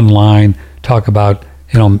online talk about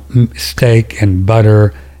steak and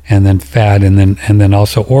butter and then fat and then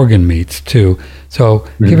also organ meats too. So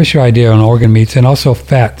give us your idea on organ meats and also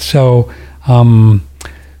fat. So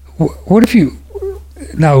what if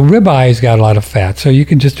now ribeyes got a lot of fat, so you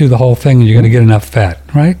can just do the whole thing and you're going to get enough fat,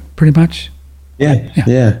 right? Pretty much.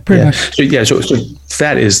 Yeah. Pretty much. So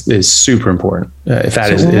fat is super important.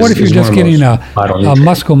 Fat is. What if you're just getting a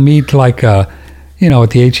muscle meat like at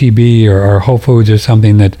the HEB or Whole Foods or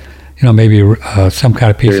something that, maybe some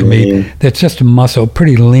kind of piece of meat that's just a muscle,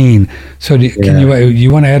 pretty lean. So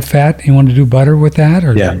you want to add fat? You want to do butter with that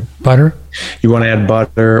or butter? You want to add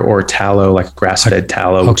butter or tallow, like grass-fed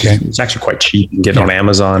tallow, which is it's actually quite cheap. You can get it on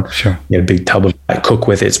Amazon. Sure. You get a big tub of that, cook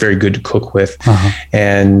with it. It's very good to cook with.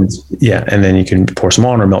 And then you can pour some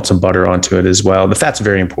on or melt some butter onto it as well. The fat's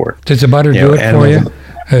very important. Does the butter do it for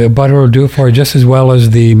you? Butter will do it for you just as well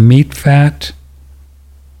as the meat fat?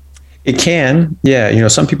 It can, yeah.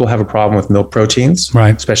 Some people have a problem with milk proteins,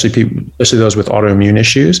 right? Especially those with autoimmune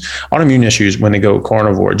issues. Autoimmune issues, when they go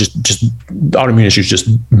carnivore, just autoimmune issues just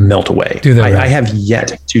melt away. I have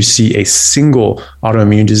yet to see a single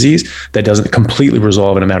autoimmune disease that doesn't completely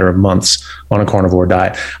resolve in a matter of months on a carnivore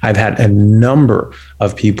diet. I've had a number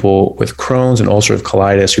of people with Crohn's and ulcerative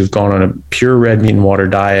colitis who've gone on a pure red meat and water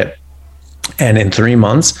diet, and in 3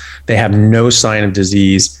 months they have no sign of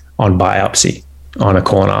disease on biopsy, on a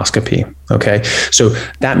colonoscopy. Okay. So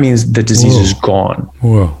that means the disease is gone.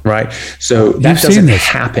 Whoa. Right. So that doesn't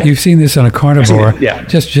happen. You've seen this on a carnivore. Yeah.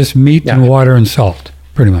 Just meat and water and salt,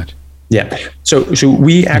 pretty much. Yeah. So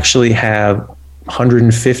we actually have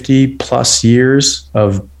 150 plus years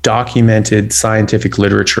of documented scientific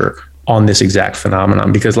literature on this exact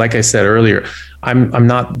phenomenon, because like I said earlier, I'm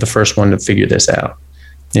not the first one to figure this out.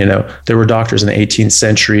 There were doctors in the 18th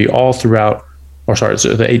century the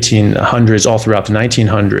 1800s, all throughout the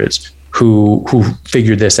 1900s, who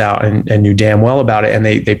figured this out and knew damn well about it. And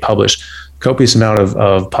they published copious amount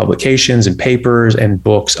of publications and papers and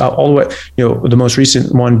books, all the way, the most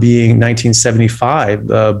recent one being 1975,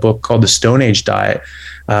 a book called The Stone Age Diet.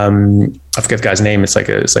 I forget the guy's name. It's like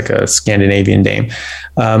a Scandinavian name.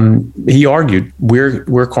 He argued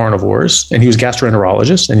we're carnivores, and he was a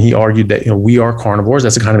gastroenterologist, and he argued that we are carnivores.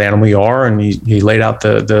 That's the kind of animal we are, and he laid out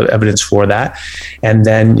the evidence for that. And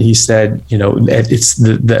then he said, it's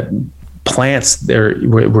that plants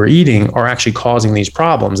we're eating are actually causing these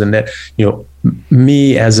problems, and that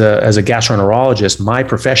me as a gastroenterologist, my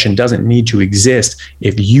profession doesn't need to exist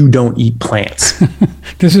if you don't eat plants.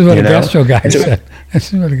 This is what a gastro guy said.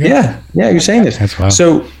 Yeah, you're saying this. That's wild.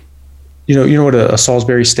 So, you know what a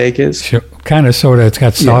Salisbury steak is? Sure. Kind of, sort of. It's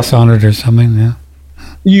got sauce on it or something. Yeah.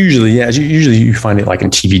 Usually, yeah. Usually, you find it like in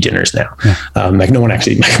TV dinners now. Yeah. Like no one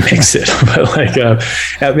actually makes it, but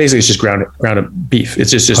basically, it's just ground up beef.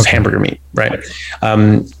 It's just hamburger meat, right?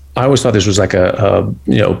 I always thought this was like a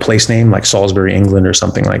place name, like Salisbury, England, or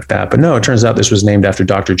something like that. But no, it turns out this was named after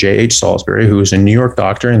Dr. J.H. Salisbury, who was a New York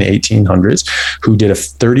doctor in the 1800s, who did a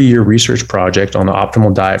 30-year research project on the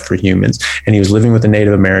optimal diet for humans. And he was living with the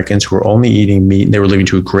Native Americans who were only eating meat. And they were living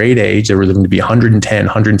to a great age. They were living to be 110,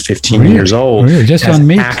 115 years old. Really? Just on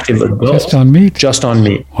meat? Active adults. Just on meat? Just on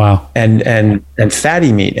meat. Wow. And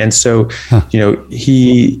fatty meat. And so,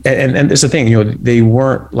 he, and it's the thing, they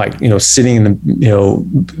weren't like, sitting in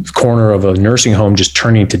the, corner of a nursing home just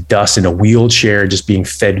turning to dust in a wheelchair, just being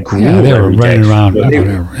fed gruel. They were running around. They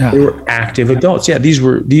were active adults. Yeah, these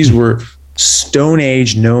were Stone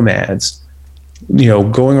Age nomads,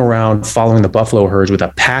 going around following the buffalo herds with a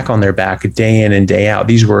pack on their back day in and day out.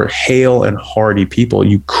 These were hale and hardy people.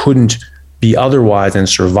 You couldn't be otherwise and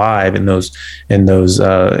survive in those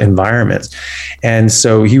environments. And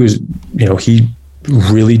so he was, he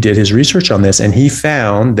really did his research on this, and he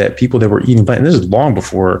found that people that were eating plant, and this is long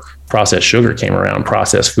before processed sugar came around,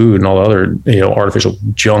 processed food and all the other artificial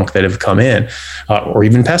junk that have come in, or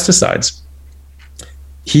even pesticides.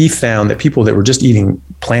 He found that people that were just eating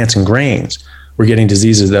plants and grains were getting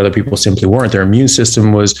diseases that other people simply weren't. Their immune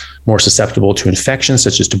system was more susceptible to infections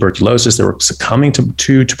such as tuberculosis. They were succumbing to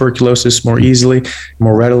tuberculosis more easily,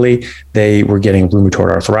 more readily. They were getting rheumatoid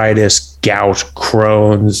arthritis, gout,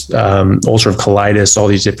 Crohn's, ulcerative colitis, all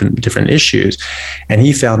these different issues. And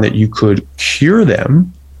he found that you could cure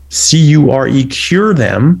them, cure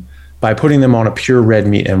them, by putting them on a pure red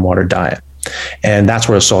meat and water diet. And that's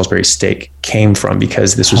where a Salisbury steak came from,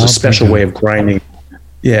 because this was a special way of grinding.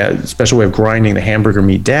 Yeah, special way of grinding the hamburger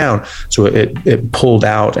meat down, so it pulled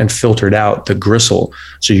out and filtered out the gristle.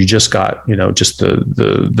 So you just got just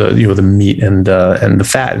the meat and the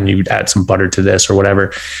fat, and you would add some butter to this or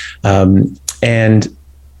whatever. And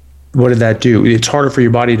what did that do? It's harder for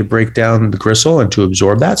your body to break down the gristle and to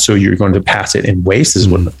absorb that. So you're going to pass it in waste. This is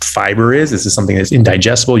what fiber is. This is something that's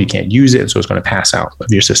indigestible. You can't use it. So it's going to pass out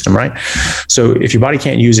of your system, right? So if your body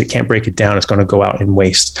can't use it, can't break it down, it's going to go out in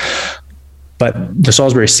waste. But the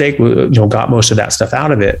Salisbury steak, got most of that stuff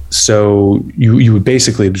out of it. So you would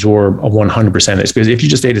basically absorb a 100% of it. Because if you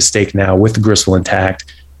just ate a steak now with the gristle intact,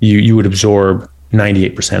 you would absorb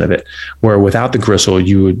 98% of it. Where without the gristle,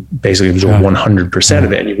 you would basically absorb 100%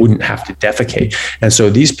 of it, and you wouldn't have to defecate. And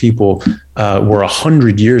so these people were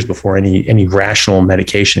 100 years before any rational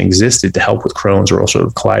medication existed to help with Crohn's or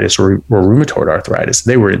ulcerative colitis or rheumatoid arthritis.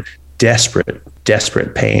 They were in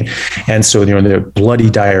desperate pain. And so, they're bloody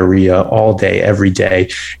diarrhea all day, every day.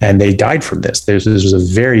 And they died from this. This was a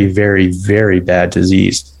very, very, very bad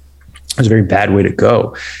disease. It was a very bad way to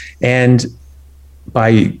go. And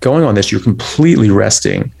by going on this, you're completely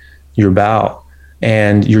resting your bowel.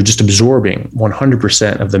 and you're just absorbing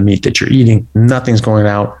 100% of the meat that you're eating. Nothing's going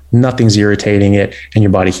out, nothing's irritating it, and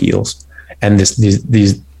your body heals. And this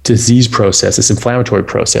disease process, this inflammatory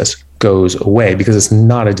process, goes away because it's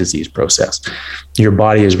not a disease process. Your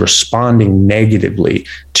body is responding negatively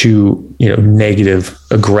to negative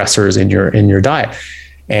aggressors in your diet,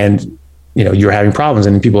 and you're having problems.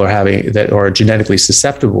 And people that are genetically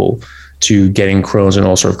susceptible to getting Crohn's and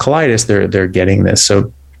ulcerative colitis, they're getting this.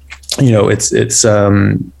 So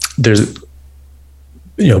there's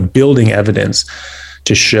building evidence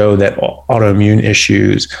to show that autoimmune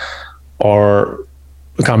issues are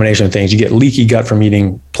a combination of things. You get leaky gut from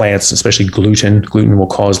eating plants, especially gluten. Gluten will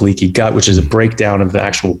cause leaky gut, which is a breakdown of the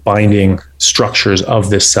actual binding structures of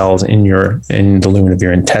the cells in the lumen of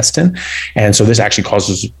your intestine. And so this actually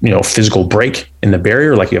causes, physical break in the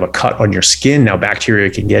barrier. Like you have a cut on your skin. Now bacteria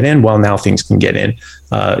can get in. Well, now things can get in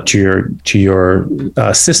to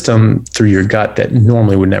your system through your gut that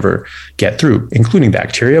normally would never get through, including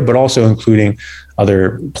bacteria, but also including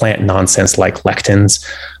other plant nonsense like lectins,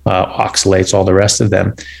 oxalates, all the rest of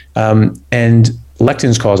them. And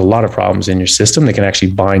lectins cause a lot of problems in your system. They can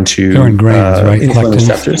actually bind to they're in grains, right? Insulin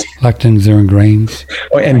receptors. Lectins are in grains.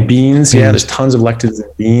 Oh, and beans. Yeah, there's tons of lectins in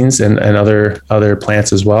beans and other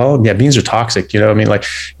plants as well. Yeah, beans are toxic. There's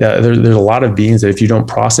a lot of beans that if you don't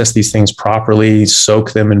process these things properly,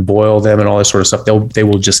 soak them and boil them and all this sort of stuff, they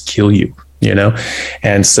will just kill you.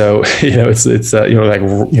 And so it's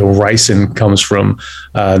ricin comes from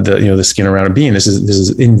the skin around a bean. This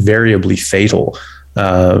is invariably fatal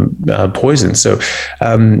poison. So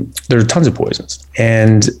there are tons of poisons,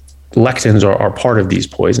 and lectins are part of these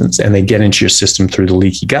poisons, and they get into your system through the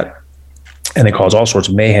leaky gut, and they cause all sorts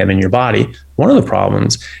of mayhem in your body. One of the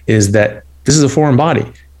problems is that this is a foreign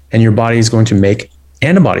body, and your body is going to make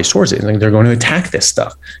antibodies towards it. They're going to attack this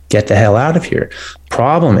stuff. Get the hell out of here.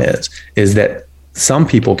 Problem is that some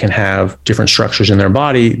people can have different structures in their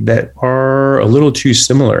body that are a little too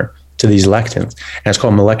similar to these lectins. And it's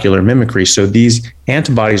called molecular mimicry. So these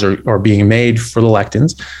antibodies are being made for the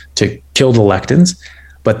lectins to kill the lectins,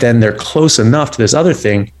 but then they're close enough to this other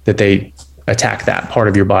thing that they attack that part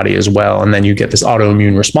of your body as well. And then you get this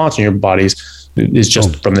autoimmune response in your body's is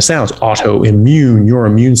just from the sounds, autoimmune. Your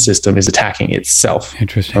immune system is attacking itself.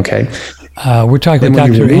 Interesting. Okay. We're talking about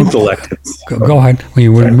Dr. remove the lectins. Go ahead. When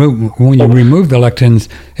you remove the lectins,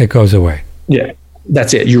 it goes away. Yeah,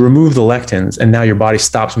 that's it. You remove the lectins, and now your body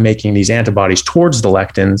stops making these antibodies towards the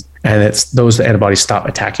lectins, and those antibodies stop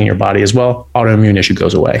attacking your body as well. Autoimmune issue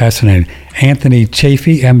goes away. Fascinating. Anthony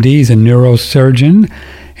Chaffee, MD, is a neurosurgeon,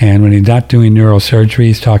 and when he's not doing neurosurgery,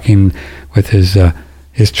 he's talking with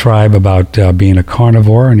his tribe about being a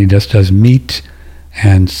carnivore, and he just does meat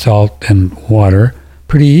and salt and water.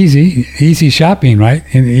 Pretty easy shopping, right?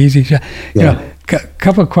 Yeah.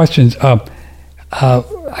 Couple of questions. I've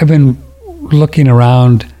been looking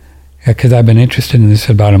around because I've been interested in this.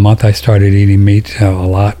 About a month, I started eating meat a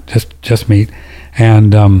lot, just meat,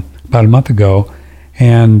 and about a month ago,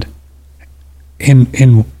 and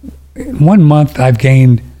in 1 month, I've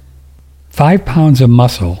gained 5 pounds of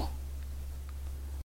muscle